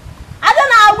 Aja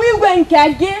na na-agba igwe nke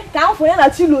gị ka m fụrụ ya na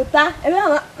Chilota ebe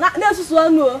na-esusu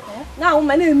ọnụ na-ahụ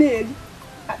ma na-eme eri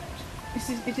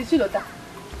isi Chilota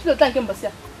nke mbọsị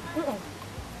a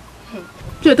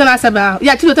Chilota na-asabe ahụ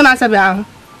ya Chilota na-asabe ahụ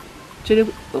chere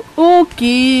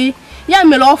oke ya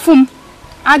mere ọfụ m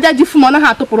aja ji fụ m ọ naghị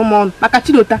atụpụrụ m ọnụ maka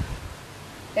Chilota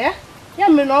ya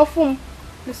mere na ọfụ m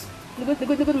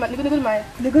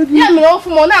ya mere ọfụ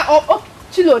m ọ na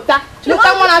Chilota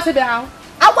nwa na-asabe ahụ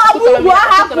agba ugwu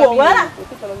aha apụ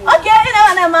oke ị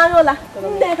na-eme anya ụla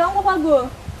nne ka m gwakwa gị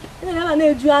ị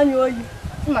na-eju anya oyi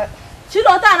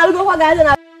Chilota na-arụgokwa gị aja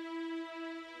na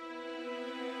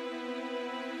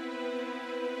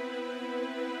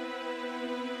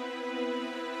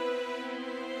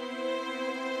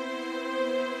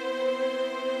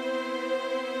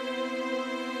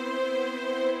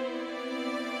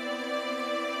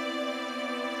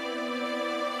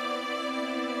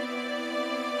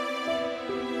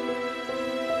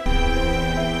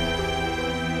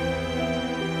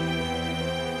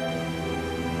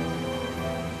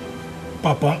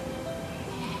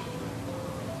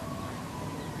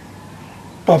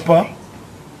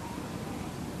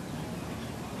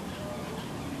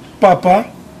Papa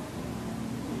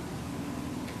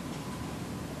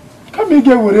kama ị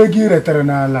ga-ewere ego ị retara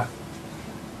n'ala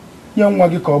nye nwa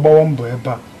gị ka ọ gbawa mbọ ebe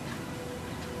a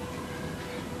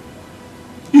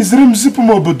iziri m zipụ m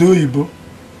obodo oyibo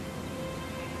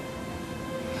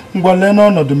ngwa lee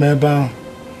n'ọnọdụ m ebe ahụ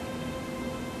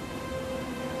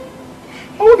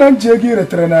ọ bụ na m ji ego ị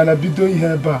retara n'ala bido ihe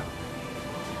ebe a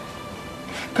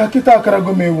ka kịta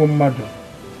akarago m ewu mmadụ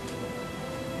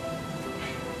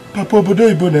papa obodo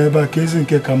oyibo na ebe a ka ezi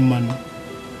nke ka mmanụ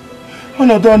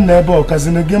ọnọdụ ọ na ebe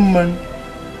ọkazini gị mmanụ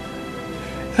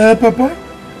papa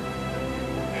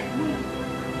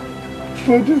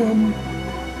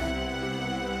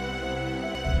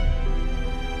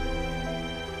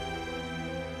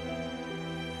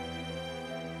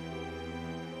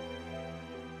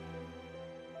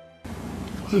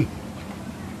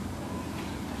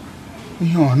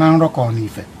ihe ọ na nrọ ka ọ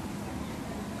n'ife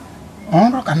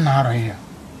ọnrọ ka m na-arọ ihe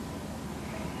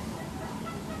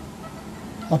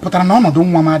ọ pụtara na ọnọdụ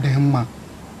nwa m adịghị mma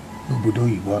n'obodo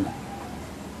oyibo nọ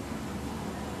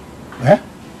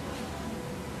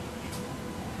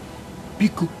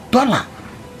biko dọla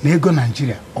na ego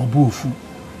Naịjirịa ọ bụ ofu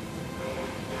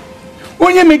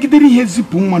onye megidere ihe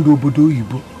zipụ mmadụ obodo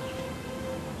oyibo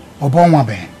ọ bụ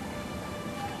ọnwabeghị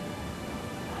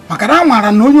maka na a maara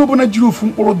na onye ọbụla jiri ofu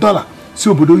mkpụrụ dọla si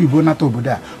obodo oyibo nata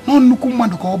obodo a nọ nnukwu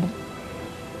mmadụ ka ọ bụ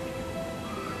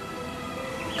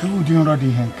ka ụdị nrọ dị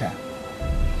ihe nke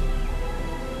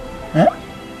a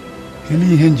ele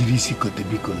ihe njiri isi kote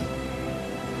biko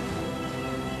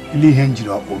ele ihe njiri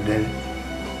ọkpụdere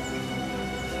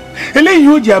ele ihe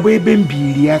o ji abụ ebe m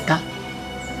biri aka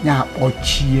ya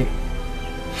akpọchie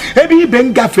ebe ibe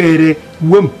m gafere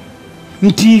uwe m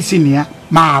ntị isi na ya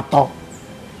ma atọ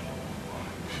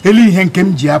ele ihe nke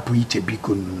m ji apụ iche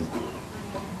biko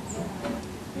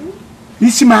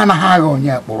isi m anaghị agha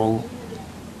onye akpọrọ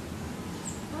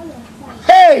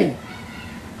hey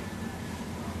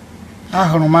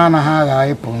ahụrụ m anaghị agha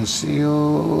ịpụ nsị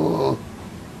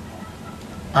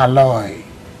alọị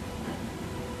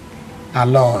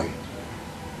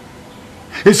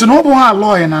esi na ọ bụ ha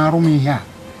alọị na-arụ m ihe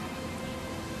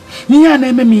a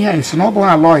na-eme m ihe a esi na ọ bụ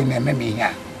ha alọị na-eme m ihe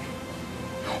a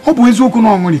ọ bụ eziokwu na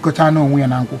ọ ṅụrịkọta n'onwe ya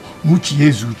na nkwụ na uche ya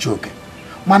ezu uche oke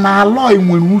mana alọị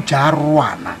nwere uche arụrụ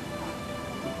ana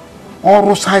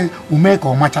ọrụsa ume ka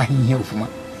ọ machaghị ihe ofuma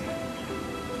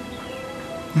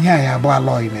ihe a ya bụ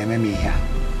alọị na-eme m ihe a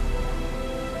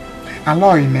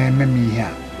alọị na-eme m ihe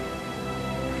a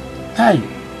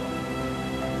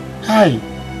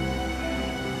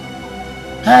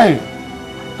hai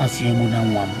asị egbu na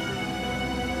nwa m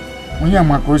onye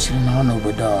maka o siri na ọ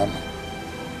n'obodo ọnụ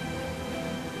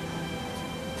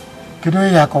kedu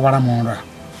onye ga-akọwara m nra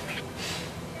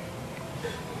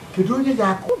kedu onye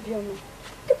ga-akọ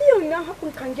kedu ihe onye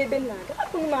ahapụrụ ka ngebe na-aga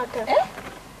hapụrụ m aka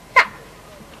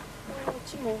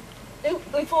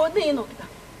ife ode ị nọkịta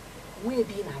onwe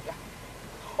ebe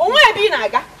ị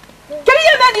na-aga kedu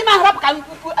ihe mere n'ime ahụ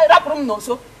rapụrụ m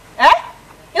n'nso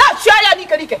ị na-achụ anya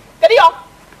n'ike n'ike kedu ya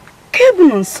ka ebu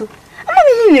nọ nso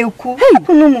amaghị ihe na-ekwu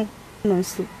hapụnụ m nọ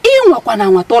nso ị nwekwana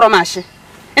nwa tọrọ m ashị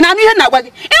ị na-anụ ihe na-agwa gị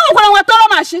ị nwekwara nwa tọrọ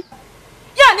m ashị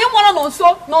ya na ị nwere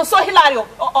n'nso Hilary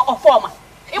ọfọma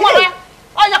ị nwere ya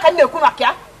ọnya ka m na-ekwu maka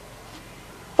ya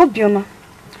Obiọma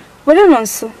were nọ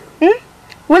nso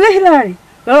were Hilary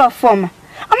were ọfọma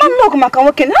ama m ọgụ maka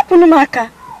nwoke na hapụnụ m aka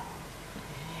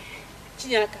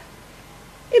Chinyaka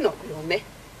ịnọkwara ome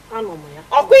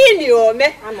ọkwa ị na ome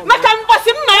maka mgbasị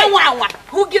mma enwe anwa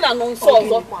hụ gị na nọ nso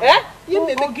ọzọ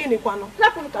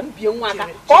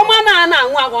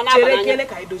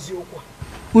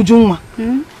Ujunwa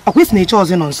ọkwa isi na-eche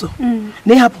ọzọ nọ nso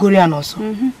na ịhapụgoro ya nọ nso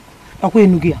ọkwa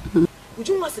enugu ya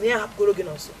Ujunwa sị na ya hapụgoro gị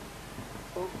nọ nso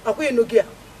ọkwa enugu ya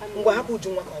ngwa hapụ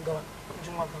Ujunwa ka ọ gawa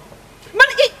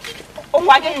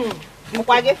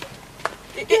ọkwa gị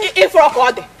ịfụrụ ka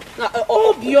ọ dị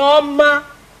obiọma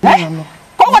ka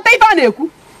ọ ghọta ife a na-ekwu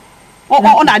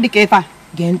ọ na-adị ka ife a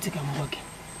gee ntị ka m gwa gị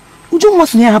Ujunwa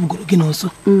sị na ya hapụgoro gị nọ nso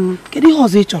kedu ihe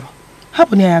ọzọ ị chọrọ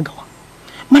hapụ na ya gawa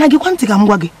mana gịkwa ntị ka m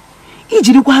gwa gị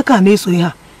ijirikwa aka na-eso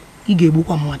ha ị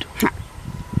ga-egbukwa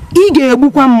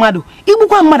mmadụ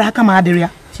igbukwa mmadụ aka m adịrị ya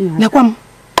lekwa m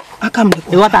aka m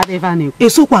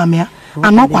esokwa m ya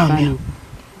anọkwa m ya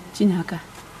Chinaka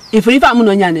efere ife amụ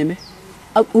na onye a na-eme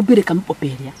obere ka m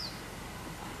kpọpere ya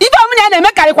ife amụ na ya na-eme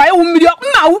karịkwa ewu mmiri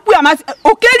mma ukwu amasị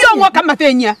okeri ọnwụ ka mmata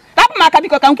enyi ya rapụ m aka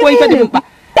biko ka m kwuo ife dị mkpa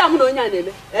ihe amụ na onye a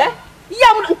na-eme ihe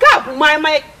amụ nke a bụ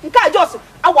mmanya nke a jos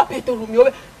agwapetụrụ m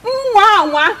obe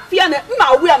nwa fia na mma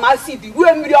uwe amasị dị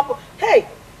ruo mmiri ọkụ hei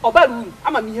ọ bara uru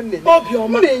ama m ihe m na-eme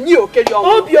obiọma m na-enye okeri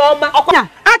ọnwụ obiọma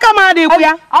aka m adịkwu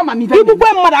ya igbukwe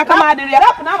mmadụ aka m adịrị ya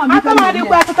aka m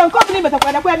adịkwu ya sịta nke ọ bụla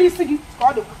imetakwa ya n'isi gị ka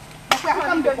ọ dịkwa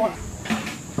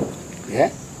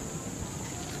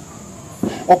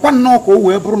ọkwa nnọọ ka o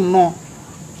wee bụrụ nnọọ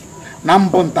na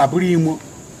mbọ ntabụrụ imo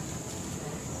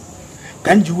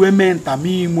ka m ji wee mee ntam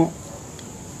imo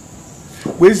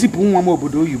wee zipụ nwa m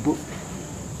obodo oyibo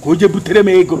ka o je butere m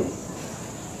ego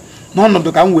n'ọnọdụ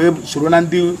ka m wee soro na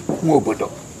ndị nwe obodo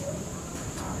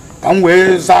ka m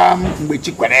wee zaa mgbe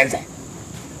chi kwere eze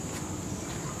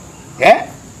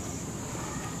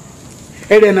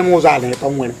erena m ụzọ ala ịtọ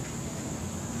nwere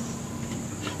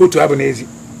otu abụ n'ezi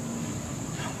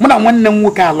mụ na nwanne m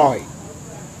nwoke alọghị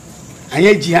anyị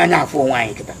ejighị anya afọ onwe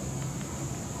anyị kịta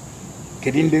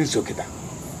kedu ndị nso kịta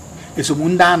esogbu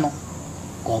ndị anụ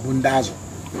ka ọ bụ ndị azụ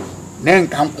na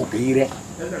nka nkwụ ka ire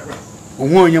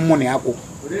onwe onye mụ na ya kwụ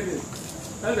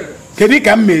kedu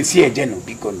ka m esi eje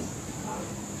n'obikonu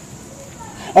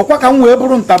ọkwa ka m wee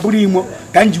bụrụ ntabụrụ imo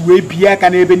ka m ji wee bie aka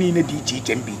n'ebe niile dị iche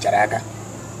iche m bichara aka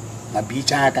ma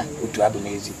bichaa aka otu abụ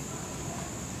n'ezi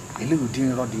ele ụdị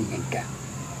nrọ dị ihe nke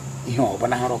ihe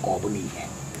ọbụla nrọ ka ọ bụ n'ihe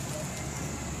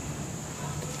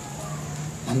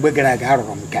ma mgbe gara aga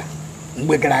arụrụ m ka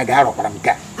mgbe gara aga arụkwara m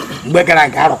ka mgbe gara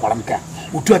aga arụkwara m ka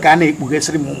otu a ka a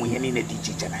na-ekpughesịrị m ụmụ ihe niile dị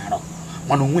iche iche na arọ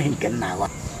mana onweghị nke m na-aghọ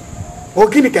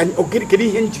kedu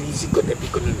ihe m jiri isi gote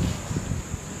biko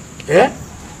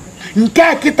nke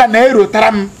a kịta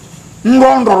na-erotara m nrọ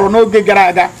nrọrọ n'oge gara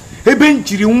aga ebe m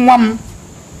jiri nwa m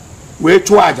wee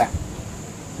chụọ aja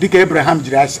dịka Abraham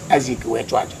jiri Isaac wee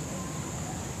chụọ aja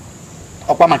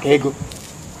ọkwa maka ego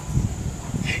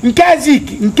nke Isaac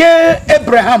nke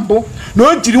Abraham bụ na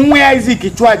o jiri nwa ya Isaac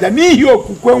chụọ aja n'ihi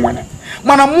okwukwe nwere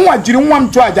mana mụnwa jiri nwa m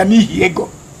chụọ aja n'ihi ego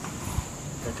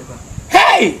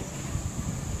hei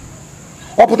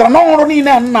ọ pụtara na ọhụrụ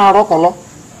niile a m na-arọkọlọ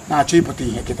na-achọ ịpụta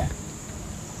ihe kịta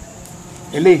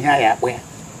ele ihe anyị akpọ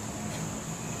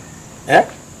ya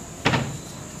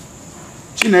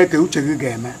Chineke uche gị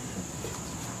ga-eme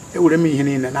ewere m ihe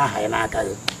niile n'aha ya n'aka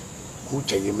gị ka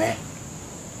uche gị mee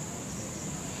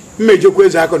mmejekwa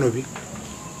eze aka n'obi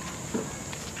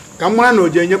ka m mara na o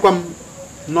ji enyekwa m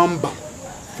nọmba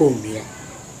fon ya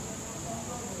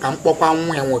ka m kpọkwa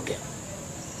nwa ya nwoke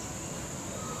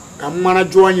ka m mara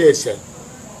jụọ onye ese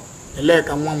elee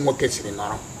ka nwa m nwoke siri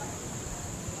nọrọ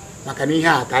maka na ihe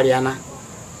a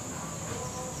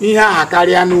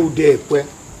karịa na ude ekwe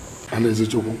Alaeze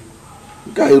Chukwu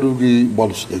nke a erughị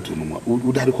gbalụsi etu n'ụwa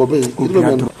ụdarịkọbe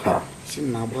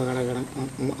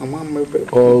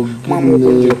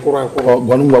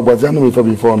gwanụ ngwa gwazi anụ m ife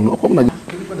bụ ife ọnụ ọkwa m na gị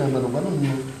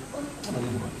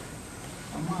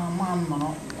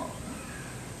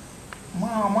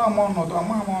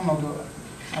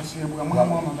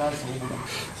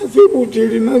asị egbu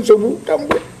jiri na nsogbu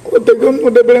kamgbe otego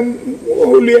nnụdebere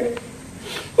olie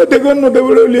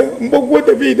mgbogbo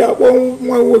David akpọ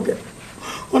nwa nwoke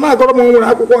ọ na-akọrọ m nwere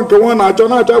akwụkwọ nkewa na-achọ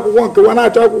akwụkwọ nkewa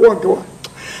na-achọ akwụkwọ nkewa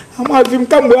amazi m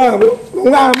kamgbe ahụ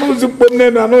nwa anụzi mkpo nne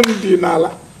na anụ dị n'ala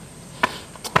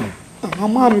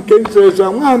ama m nke nso eso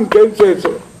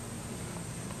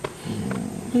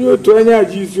onye otu onye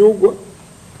ji isi ụgwọ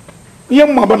ihe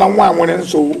mma bụ na nwa nwere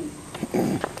nsogbu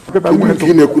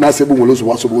gị na-ekwu na asị egbu nwere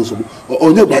nsogbu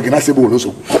onye gwa gị na asị egbu nwere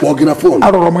nsogbu ọ kpọọ gị na fon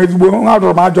arụrụ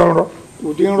m ajọ nrọ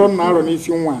ụdị nrọ m na-arọ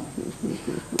n'isi nwa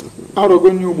arụgo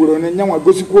nye ugboro onye nyanwa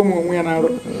gosikwa m onwe ya na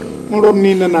nrọ m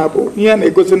niile na-abụ ihe a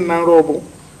na-egosi m na nrọ bụ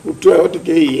otu ọ dị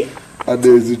ka ehihie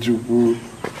Alaeze Chukwu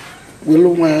were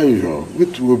nwayọọ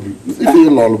wetu obi ife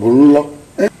ịlọrụ bụ nlọ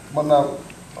mana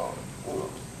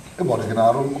ịgbọrọ gị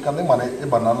na-arụ ka ndị mana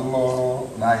ịba na n'ọrụ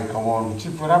na anyị kawa ọrụ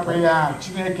chifụrapụ ya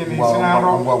Chineke na-esi na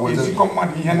nrọ ezikọ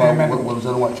mmadụ ihe na-eme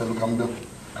gwarụzere nwa chelu ka m bịa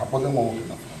ka kpọta nwa nwoke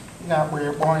na ya akpọ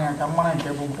ya kpọọ ya ka mmara nke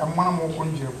bụ ka mmara m ụkwụ m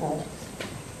jiri kwụrụ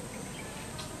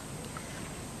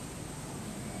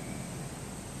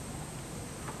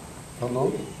hello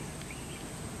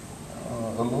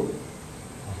hello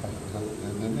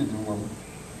David nwa m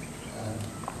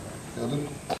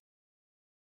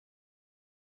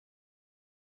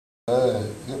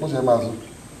kpochie maazụ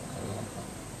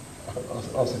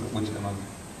ọ sị kpochie maazụ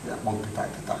ya kpọ nkịta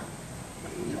nkịta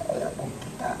ya kpọ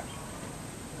nkịta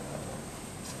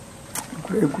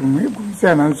ekwuru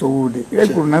na nsogbu ude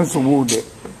ekwuru na nsogbu ude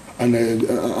a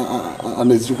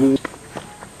na-ezikwu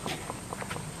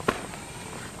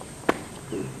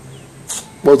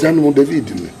kpọzianụ m David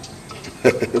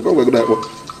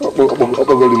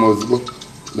ọkpọgoro m ozugbo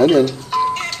Daniel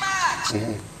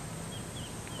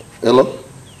hello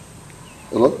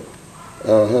hello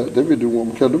David nwa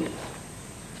m kedu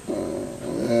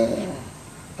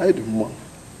anyị dị mma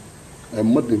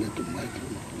mmadụ na-eto mma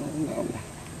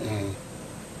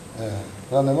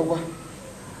na-emekwa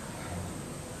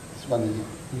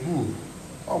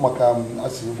ọ maka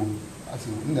asị Igbo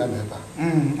nne ya nọ ebe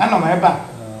a anọ m ebe a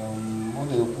ọ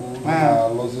na-ekwu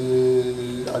na-alụzi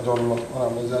ajọ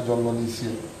nlọ n'isi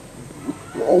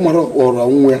ọ mara ọra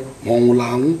nwa ya ma ọ nwụrụ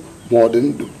anwụ ma ọ dị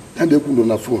ndụ ya na-ekwu ndụ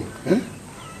na fon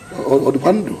ọ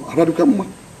dịkwa ndụ aradịkwa mma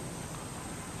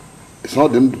esi ọ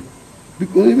dị ndụ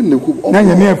biko onye na-ekwu ka m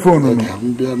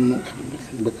bịa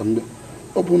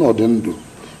ọ bụ na ọ dị ndụ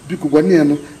biko gwa nne ya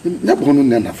ya bụ ọnụ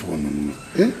nne na fon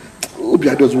obi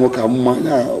adịghị nwoke mma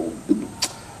ya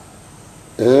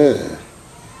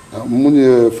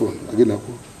nwunye fon gị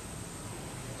na-ekwu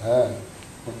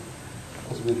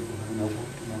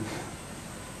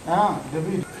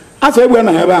asa egbe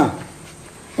na ebe a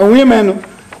onwe menụ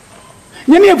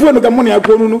nye na fon ka mụ na ya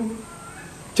kwuo nunu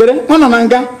chere ọ nọ na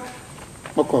nga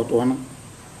ọkọtụọna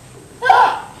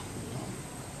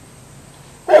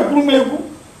ekwuru m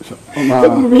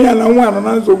ya na nwa nọ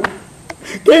na nsogbu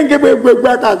ke nke bụ egwu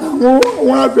aka ka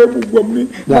nwa afọ egbu ugwo m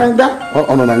na nga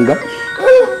ọ nọ na nga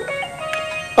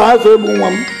afọ egbu nwa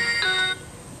m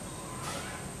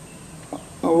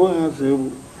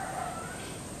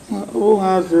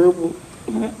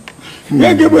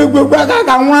nke bụ egwu aka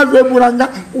ka nwa afọ egbu na nga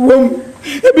uwe m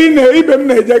ebe ibe m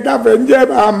na-eje gafee nje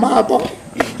ebe a ma atọ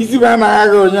isi m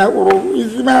anaghị onye kpụrụ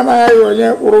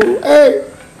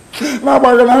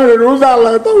n'agbaghị na nwere ụzọ ala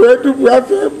atọ wee tupu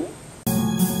afọ egbu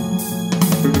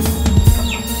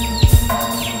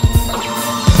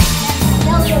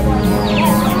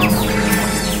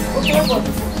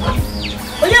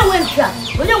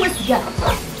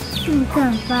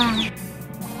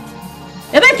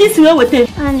ebe ka isi wee weta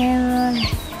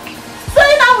so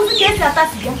ị na-amụzi ka esi ata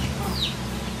siga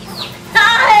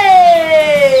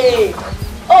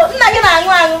nna gị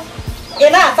na-aṅụ ị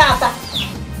na-ata ata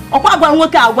ọkwa gwa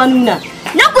nwoke agwa nna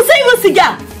ya kwụsị ịṅụ siga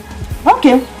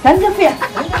oke ka njefe ya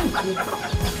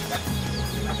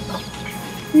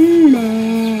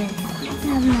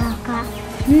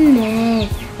nne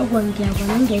ọgwọ nke agwa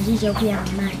na m ga-eji jekwu ya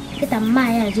mma kịta mma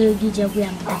ya ajụghị gị jekwu ya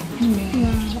mma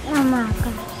amaka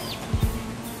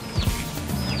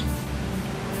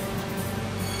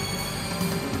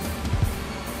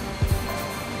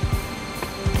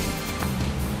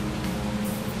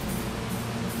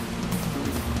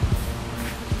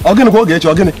Ogini kwa ogechi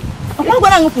ogini. Akwa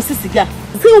gwara ngụpụsị siga.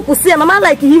 Si ngụpụsị ya mama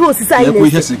like ihe osisi anyị na-ese. Ekwu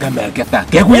ihe siga ma eketa.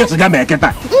 Ka ekwu ihe siga ma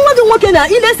eketa. Nwa gị nwoke na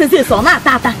ile esezi eso ọ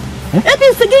na-ata ata. Ebe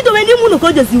isi gị dowe n'ime ụlọ ka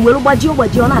o jezi were gbaji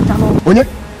ọ na-ata n'ọnụ. Onye?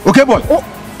 Okay boy.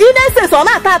 Ile ese eso ọ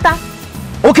na-ata ata.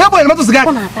 Okay boy na-emetụ siga.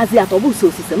 Ọ na-atazi atọ bụ so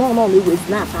osisi n'ọnụ na-ewezi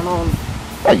na-ata n'ọnụ.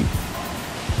 Ayi.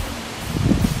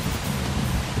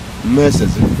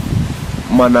 Mesezi.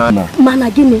 Mana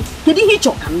gịnị? Kedu ihe ị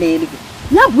chọrọ ka m meere gị?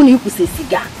 Ya bụ na ịkwụsị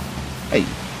siga. Ayi.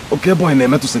 Okay boy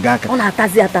na-emetụ siga aka. Ọ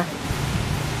na-atazi ata.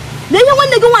 Na ihe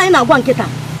nwanne gị nwaanyị na-agwa nkịta.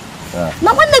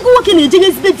 Na nwanne gị nwoke na-ejege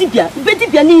ebe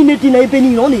dibịa niile dị na ebe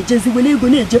niile ọ na-ejezi were ego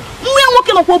na-eje. Nwa ya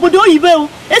nwoke nọkwa obodo oyibo o.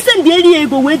 Ese ndị eri ya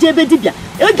ego wee jee ebe dibịa.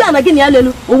 Ego a na gị na ya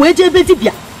lelu o wee jee ebe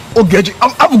dibịa. Ogechi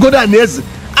afụgodo a na-ezi.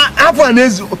 Afọ a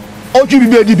na-ezi ochu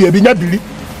ibibe dibịa ebi nya bili.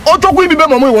 O chọkwa ibibe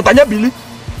ma mụ ịghọta nya bili.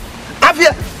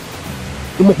 Afịa.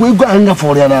 Ịmụkwa ego ahụ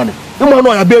ngafọrọ ya naanị. Ịma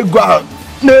nọ ya bụ ego ahụ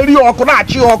na-eri ọkụ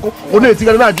na-achị ọkụ ọ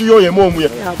na-etigara na-achị ya oye eme onwe ya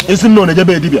esi nnọọ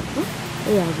na-ejebe dibịa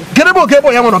kedụ ebe oke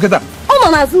ebe ya nwere ọkịta ọ nọ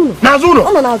n'azụ ụlọ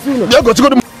ọ nọ n'azụ ụlọ ya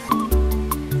gochigodo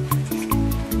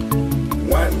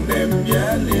nwanne m bịa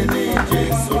lelee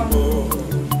Jesogbo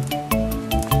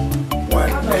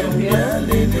nwanne m bịa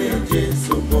lelee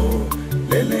Jesogbo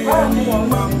lelee ya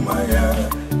n'ịma mma ya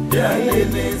bịa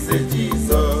lelee eze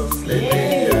Jizọs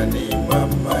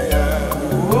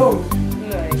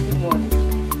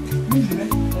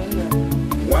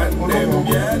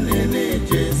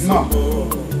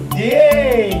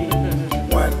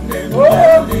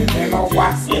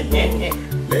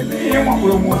lele ya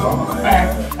n'ime mma ya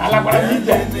bịa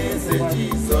n'eze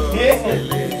Jizọs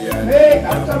lele ya n'ime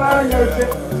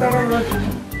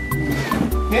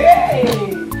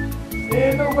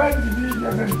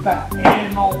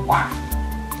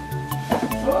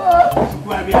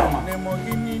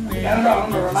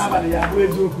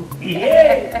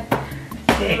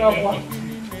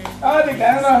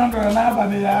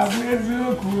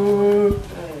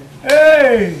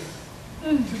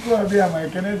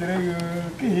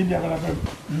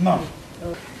mma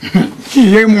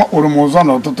ihe makpụrụ m ụzọ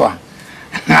n'ụtụtụ a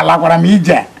alakwara m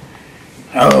ije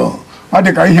ọ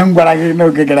dị ka ihe m gwara gị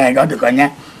n'oge gara aga ọ dị ka onye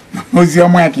ozi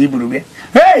ọma ya ka i buru bịa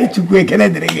Chukwu ekene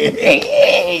dịrị gị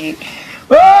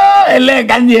ele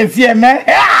ka m esi eme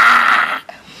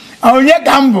onye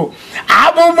ka m bụ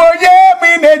abụ m onye ma ị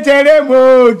na-echere m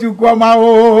Chukwu ọma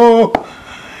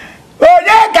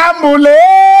onye ka m bụ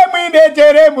lee ma ị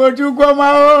na-echere m Chukwu ọma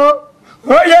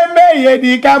onye mmehie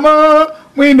dị ka m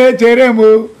ma ị na-echere m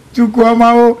Chukwu ọma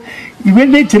iwe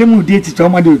na-echere m ụdị echiche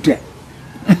ọma dị otu a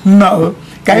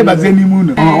ka anyị bazie n'ime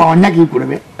ụlọ ọnya ka ị kwuru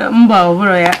bịa mba ọ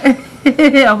bụrụ ya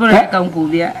ọ bụrụ ya ka m kwuru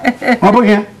bịa ọ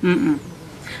bụghị ya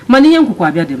mana ihe m kwukwa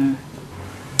abịa dị mma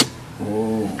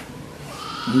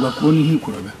ngwa kwuo n'ihe i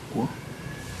kwuru bịa kwuo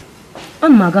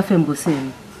ana m agafe mbọsị m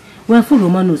wee fụ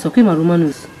Romanus ọkwa ịma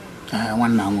Romanus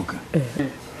nwanna nwoke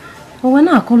o wee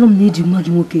na-akọlụ m na iji nwa gị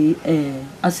nwoke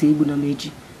asị egbu na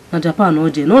meji na Japan o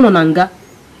jee na ọ nọ na nga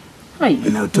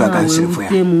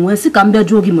m wee sị ka m bịa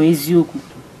jụọ gị ma eziokwu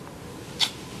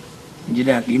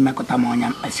jide aka imekọta m ọnya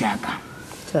mkpịsị aka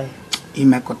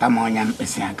imekọta m ọnya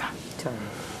mkpịsị aka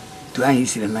tu anyị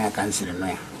siri nọ ya ka m siri nọ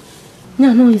ya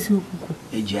ya nọ eziokwu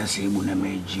eji asị egbu na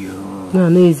meji ya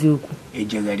nọ eziokwu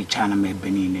ejegharịchana m ebe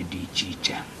niile dị iche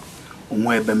iche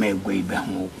onwe ebe m egwe ibe ha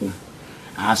ụkwụ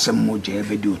asị m jee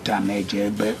ebe dị otu a ma eje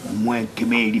ebe nwe nke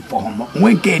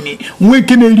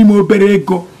na-eri m obere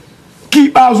ego ka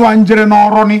ikpeazụ a njere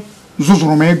n'ọrụ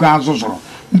zụzụrụ m ego azụzụrụ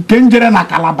nke njere na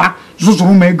Kalaba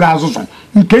zụzụrụ m ego azụzụ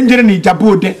nke njere na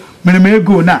Ijabode mere m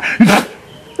ego na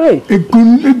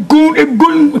ego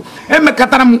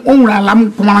emekọtara m o nwere ala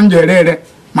m kwụmara njere ere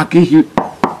maka ihe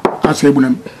asị egbuna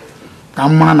m ka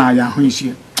m mara na ya ahụ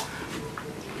isi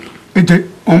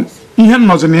ihe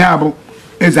nnọzi na ya bụ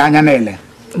eze anya na-ele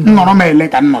nnọrọ m ele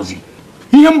ka nnọzi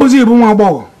ihe mbozi bụ nwa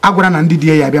agbọghọ agwara na ndị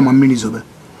di ya bịa ma mmiri zobe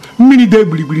mmiri dee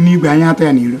gbirigbiri n'igwe anya ata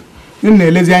ya n'iro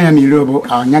na-elezi anya n'iro bụ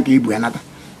ọnya ka ibu ya nata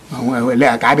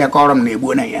ele ka abịa kọrọ m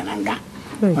na-egbuo na ya na nga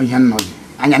ihe nnọzi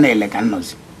anya na-ele ka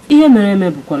nnọzi ihe mere eme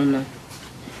bụkwara na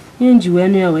ihe nji wee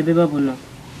nụ ya wee bebe bụ na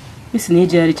isi na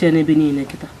ijegharịcha n'ebe niile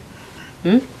kịta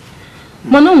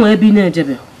mana o nwee ebe ị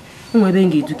na-ejebe o nwee ebe m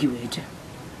ga-edu gị wee jee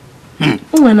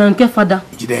o nwere na nke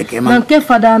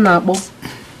fada a na-akpọ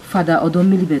fada ọdọ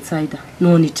mmiri Betsaida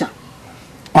n'Ọnịcha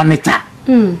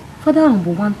fada ahụ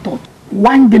bụ one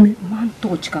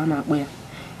touch ka a na-akpọ ya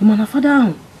mana fada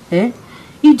ahụ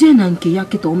ije na nke ya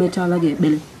kịta o mechaala gị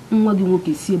ekpere nwa gị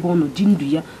nwoke si ebe ọ nọ ji ndụ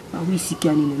ya na ahụ isi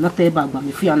ka niile nata ebe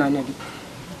agbamefu ya n'anya gị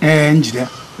njide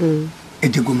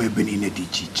ejego m ebe niile dị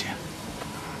iche iche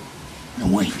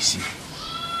enweghị isi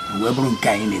wee bụrụ nke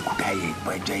anyị na-ekwu ka anyị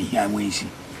eje ihe enweghị isi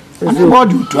mana ebe ọ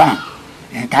dị otu ahụ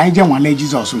ka anyị jee nwalee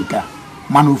Jizọs nke a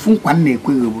mana ofu nkwa m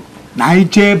na-ekweghị bụ na anyị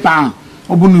jee ebe ahụ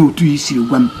ọ bụ na otu isiri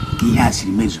gwa m ka ihe a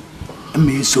siri mezu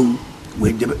mma esoghu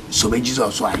wee sobe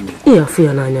Jizọs anyị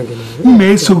mma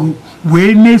esoghu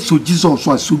wee na-eso Jizọs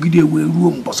a sogide wee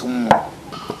ruo mbọsị mmụọ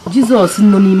Jizọs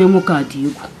nọ n'ime nwoke a dị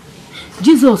egwu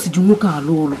Jizọs ji nwoke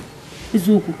alụ ọrụ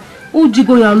eziokwu o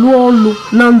jigo ya lụọ ọrụ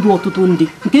na ndụ ọtụtụ ndị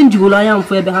nke njigoro anya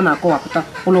mfụ ebe ha na-akọwapụta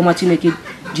ọlụọma Chineke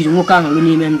jiri nwoke ahụ lụ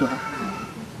n'ime ndụ ha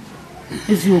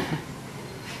eziokwu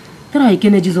tara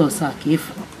ikene Jizọs a ka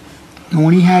efu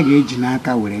nwere ihe a ga-eji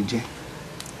n'aka were jee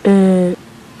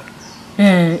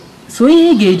so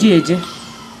ihe ị ga-eji eje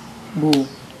bụ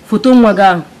foto nwa gị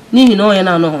ahụ n'ihi na onye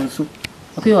na-anọghị nso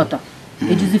ọka ịghọta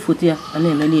ejizi foto ya a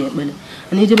na-emeli ya ekpere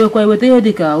a na-ejebekwa eweta ihe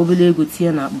dịka obere ego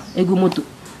tinye n'akpa ego moto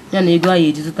ya na ego anyị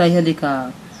eji zụta ihe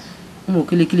dịka ụmụ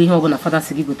okirikiri ihe ọbụla fada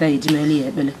si gị gote ya eji meli ya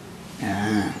ekpere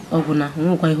ọ bụ na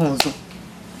nwekwa ihe ọzọ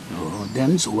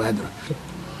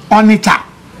Ọnịcha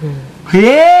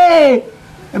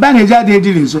ebe a na-eji adị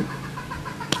ejiri nso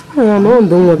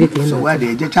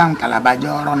ejecha m Kalaba jee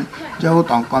ọrụ jee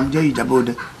ụtọ nkọm jee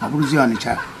Ijabode ọ bụrụzi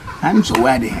Ọnịcha na nsogbu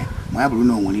adịghị ma ya bụrụ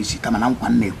na o nwere isi kama na nkwa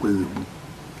m na-ekweghị egbu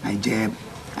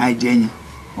anyị jee nye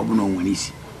ọ bụ na o nwere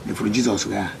isi mefuru Jizọs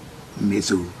ga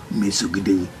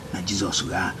mmesogide na Jizọs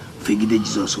ga fegide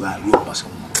Jizọs ga ruo mbọsị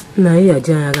na ihe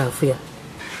aja anya ga-afụ ya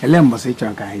ele mbọsị ị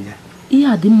chọrọ ka anyị jee ihe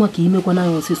a dị mma ka imekwa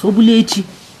n'anya ọsịsọ ọ bụla echi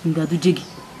m ga-aduje gị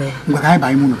ngwa ka anyị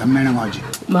banye mụnụ ka mmere ọjị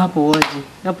ma hapụ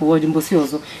ọjị mbọsị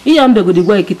ọzọ ihe mbegodi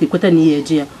gwa ekete kweta na ihe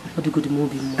eji ya ọ dịgodi m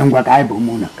obi mma ngwa ka anyị bụ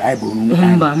mụnụ ka anyị bụ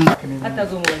mba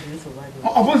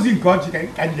ọ bụzi nke ọjị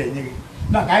ka m ga-enye gị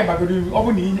na ka anyị bagoro ọ bụ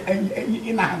na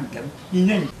ị na-aha nke m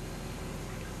inye m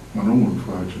mana ụmụ ofu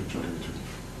ajụ chọrọ ịjụ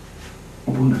ọ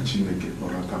bụrụ na Chineke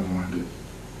kpọrọta nwa gị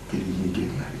kedu ihe ị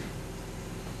ga-emere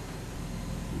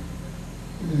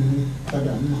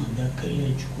Fada m na-abịa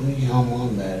kelee Chukwu ihe ọma o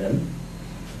mere m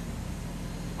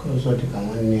ka ọzọ dịka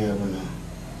nwanne ya bụ na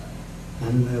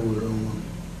mma ewere onwe m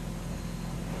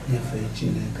nyefee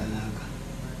Chineke n'aka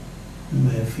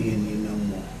mma efe ya n'ime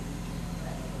mmụọ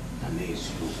na m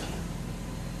eziokwu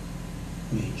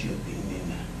ma eji obi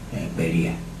niile ekpere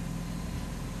ya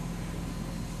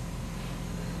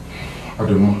ọ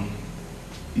dị mma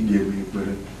ị ga-enwe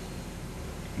ekpere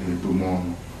na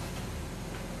ebumọnụ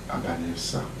abalị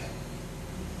 7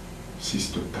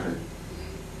 6 to 3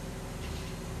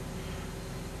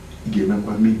 ị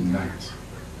ga-emekwa midnight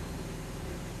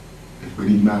ekpere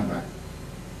ime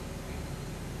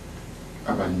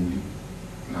abalị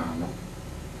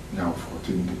 14 ya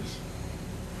 14 days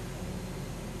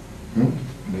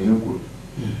na ihe kwuru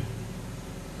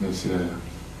mesịa ya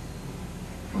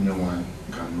onye nwanyị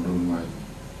ga-anụrụ nwanyị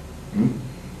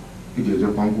ị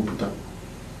ga-ejekwa nkwupụta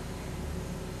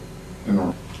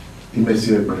ịnọrọ imesi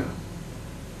ekpere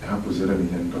hapụziere m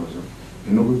ihe ndị ọzọ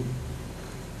ịnụgo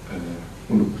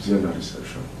unu kụzie na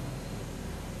reception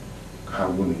ka ha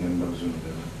gwụ na ihe ndị ọzọ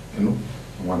nụdere ịnụ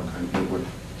nwa ka anyị ekwe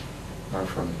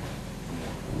n'afọ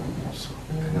ọsọ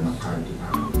enyemaka dị na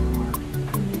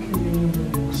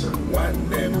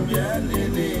nwanne m bịa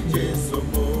lelee Jesu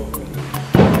mụ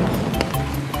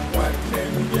nwanne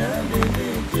m bịa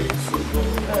lelee Jesu mụ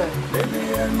lelee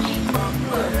ya n'ime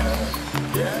mma ya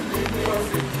bịa lelee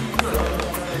eze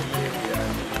Jizọs lelee ya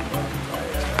n'ime mma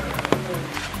ya.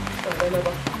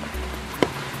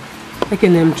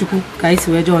 Ekene m Chukwu ka anyị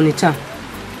si wee jee Ọnịcha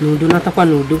n'udo natakwa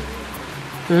n'udo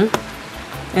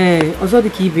ọzọ dị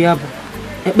ka ibe ya bụ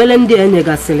ekpere ndị a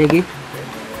enyegasịrị gị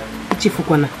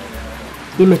ichefukwana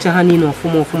imecha ha niile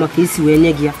ọfụma ka esi wee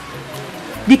nye gị ya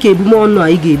dịka ebume ọnụ a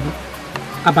ị ga-ebu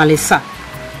abalị 7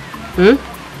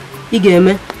 ị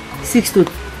ga-eme 6 to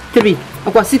 3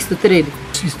 ọkwa 6 to 3 dị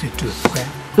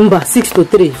 6 mba 6 to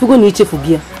 3 fugo na ichefu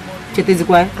gị ya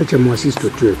chetazikwa ya eche m 6 to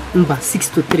 3 mba 6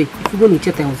 to 3 fugo na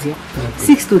ichetazi ya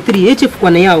 6 to 3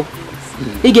 echefukwana ya o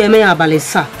ị ga-eme ya abalị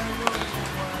 7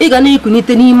 ị ga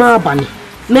na-ekunite n'ime abalị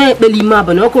mee ekpele ime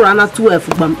abalị ọkụrụ ana 12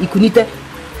 gbam ikunite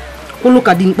kwụlụ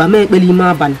ka dị mkpa mee ekpele ime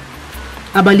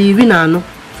abalị 14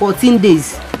 14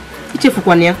 days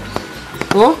ichefukwana ya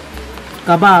o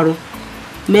gaba arụ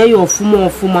mee ya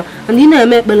ọfụma ndị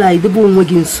na-eme ekpele a idebe onwe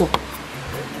gị nsọ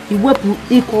iwepụ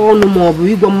ịkọ ọnụ maọbụ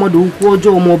ịgwa mmadụ okwu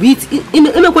ọjọọ maọbụ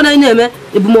emekwana anyị na-eme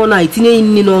ebumọnụ a itinye ya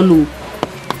nri n'ọnụ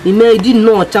ime dị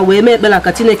nnọọ ọcha wee mee ekpere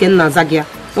ka Chineke nna aza gị ya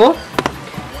o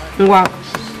ngwa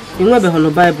enwebeghị na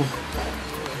Baịbụl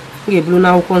ị ga-eburu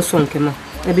n'akwụkwọ nsọ nke m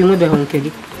ebe enwebeghị nke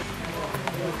gị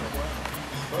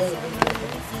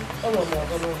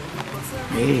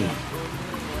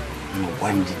ngwa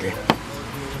njide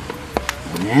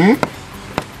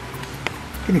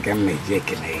gịnị ka m na-eji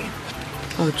ekele ya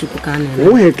Chukwu ka a na-eme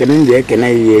onweghị ekele m ji ekele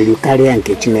ya elu karịa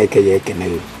nke Chineke ya ekele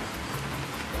ya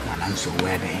mana nsogbu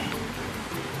adịghị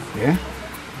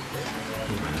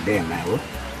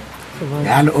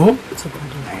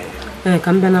ka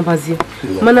m bịa nabazie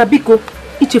mana biko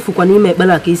ichefukwa n'ime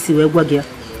ekpere a ka esi wee gwa gị ya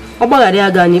ọ gbaghara ya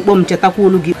ga anyị kpọọ m chetakwa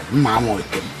olu gị mma ama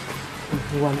oke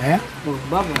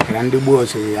kere ndị gboo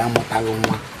siri ya amụtaghị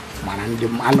nwa mana ndị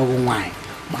alụghị nwaanyị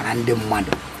mana ndị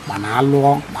mmadụ mana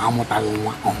alụọ ma amụtaghị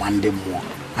nwa ọma ndị mmụọ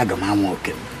aga m ama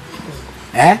oke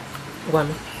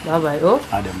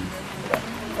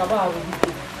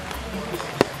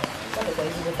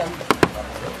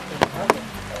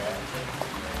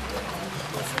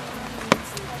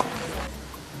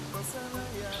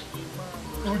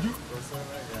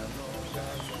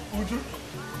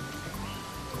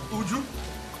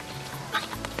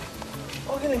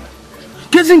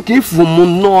kezi nke ifu m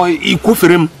nnọọ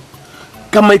ikwofere m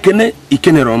kama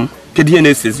ikenere m kedu ihe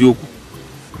na-esezi okwu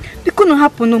biko unu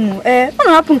hapụ n'ụmụ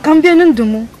unu hapụ nka m bie ndụ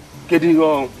m kedu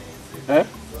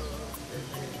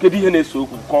ihe na-ese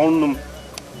okwu ka ọnụ m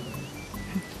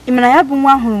ị mara ya bụ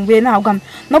nwa ahụrụ mgbe na-agwa m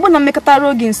na ọ bụ na mmekọtara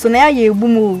oge nso na ya egbu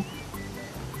m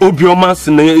obiọma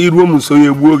si na iruo m nso ya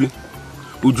egbuo gị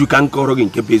Uju ka nkọrọ gị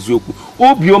nke bụ eziokwu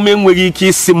obiọma enweghị ike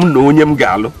isi m na onye m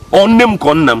ga-alụ ọ nne m ka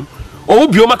ọ nna m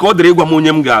obiọma ka ọ dịrị ịgwa m onye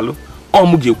m ga-alụ ọ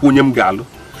m ga-ekwu onye m ga-alụ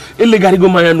elegharịgo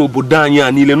m anya n'obodo anyị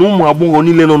a niile na ụmụ agbọghọ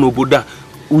niile nọ n'obodo a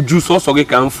Uju sọsọ gị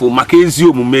ka mfụ maka ezi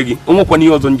omume gị onwekwana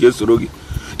ihe ọzọ m ji esoro gị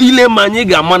ile ma anyị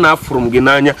ga-ama na afụrụ m gị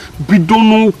n'anya bido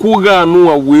n'ụkwụ gị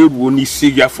anụwa wee ruo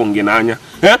n'isi gị afọ gị n'anya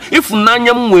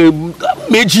ịfụnanya m wee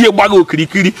meji ya gbaga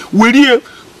okirikiri were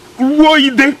ruo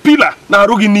ide pila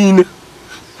na-arụ gị niile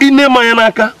ine manya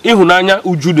n'aka ịhụnanya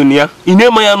uju dị na ya ine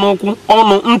manya n'ụkwụ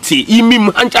ọnụ ntị imi m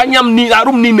anya m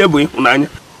arụ m niile bụ ịhụnanya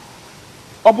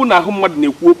ọ bụ na ahụ mmadụ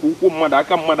na-ekwu okwu ụkwụ mmadụ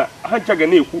aka mmadụ ha ncha ga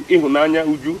na-ekwu ịhụnanya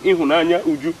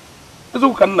uju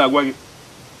eziokwu ka m na-agwa gị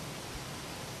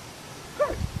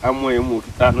amụghị m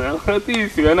okita na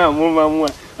isi ya na-amụ ma nwa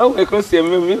o nwere ka o si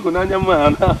eme m ịhụnanya m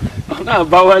ọ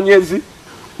na-abawanyezi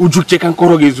uju cheka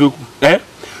nkọrọ gị eziokwu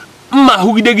mma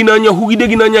hụgide gị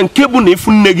n'anya nke bụ na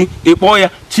ịfụ nne gị ịkpọ ya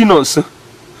Chinonso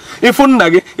ịfụ nna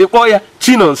gị ịkpọ ya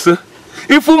Chinonso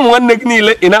ịfụ ụmụ nwanne gị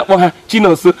niile ị na-akpọ ha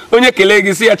Chinonso onye kelee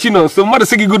gị si ya Chinonso mmadụ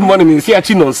sị gị good morning esi ya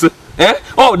Chinonso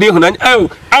ọ dị ịhụnanya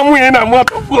amụghị na amụ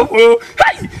atọpụ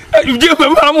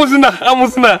amụzina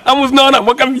ọ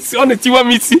na-agbaka m isi ọ na-etiwa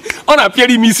m isi ọ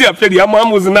na-apịarị m isi apịarị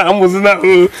amụzina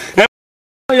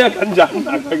ya ka nja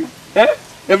na-aga gị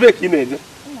ebe ka ị na-eje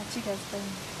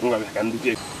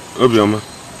Obiọma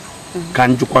ka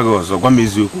njụkwa gị ọzọ gwa m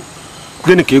eziokwu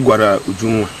gịnị ka ị gwara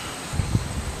Ujunwa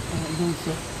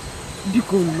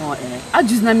biko nọ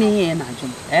ajụzina m ihe na-ajụ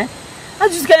m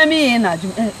ajụzikana m ihe na-ajụ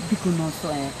m biko n'ọsọ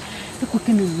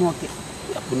ekwekene nnọọ ke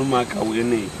yapụrụ m aka wee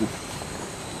na-ekwu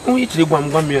onye chiri gwa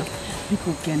m ya biko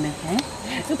kene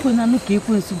ekwenanụ ka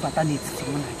ekwensu bata n'etiti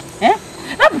mụ na gị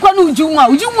ebụkwana Ujunwa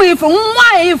ifuru nwa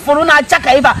anyị ifuru na-acha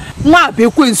ka ịba nwa bụ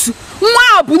ekwensu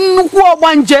nwa bụ nnukwu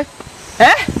ọgbanje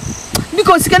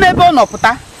biko sike n'ebe ọ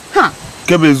nọpụta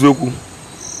kebe eziokwu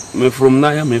mefụrụ m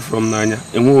n'anya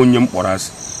enweghị onye mkpọrọ asị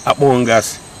akpọghị nga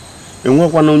asị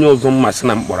enwekwana onye ọzọ mmasị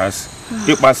na mkpọrọ asị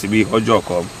ịkpasị bụ ihe ọjọọ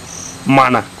ka ọ bụ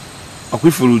mana ọkwa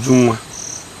ifuru Ujunwa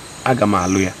aga m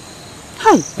alụ ya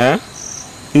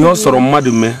ihe ọ sọrọ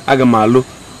mmadụ mee aga m alụ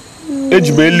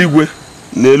eji m eluigwe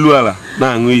na elu ala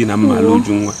na-aṅụ iyi na mma alụ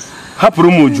Ujunwa hapụrụ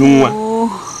m Ujunwa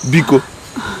biko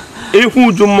ịhụ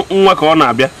Ujunwa ka ọ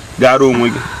na-abịa gara onwe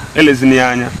gị elezina ya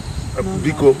anya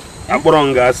biko akpọrọ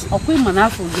nga asị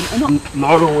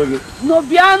n'ọrụ onwe gị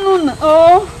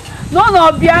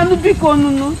n'ọbịanụ biko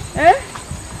nụnụ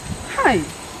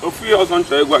ofu ihe ọzọ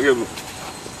nchọ ịgwa gị bụ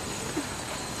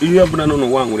ihe ọbụla nọ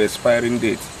n'ụwa nwere expiring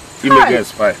date ime ga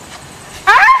expire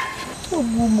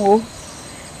ogbumo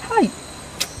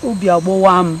obi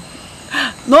agbọwa m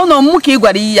n'ụlọ m ka ị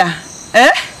gwara ya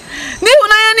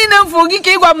n'ịhụnanya niile m fụrụ gị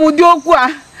ka ị gwa m ụdị okwu a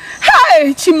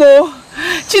chimo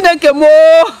Chineke mo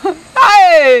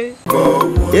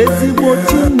ezigbo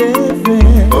Chinefe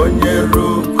onye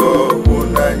ruko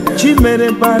ọhụnanya Chimere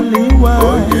baliwa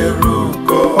onye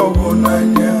ruko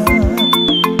ọhụnanya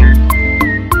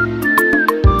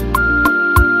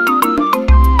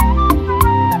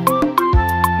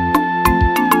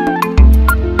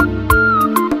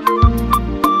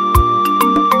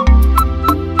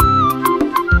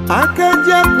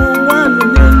akajabu wanu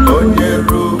nenu onye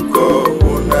ruko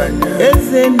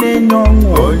eze na-enye ọṅụ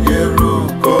onye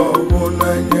ruko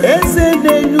ọhụnanya eze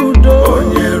na-enye udo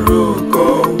onye ruko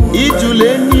ijulu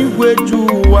eluigwe ju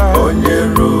ụwa onye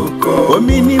ruko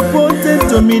omnipotent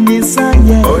omniscient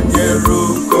onye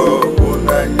ruko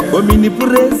ọhụnanya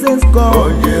omnipresent God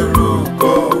onye ruko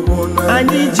ọhụnanya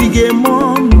anyị ji ga-eme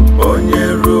ọnụ onye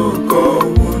ruko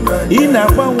ọhụnanya ị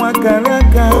na-agbanwe akara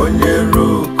aka onye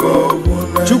ruko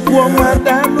ọhụnanya Chukwu ọma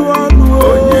dalụ ọnụ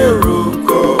onye ruko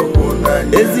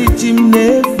ezi chi m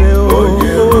na-efe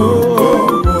onye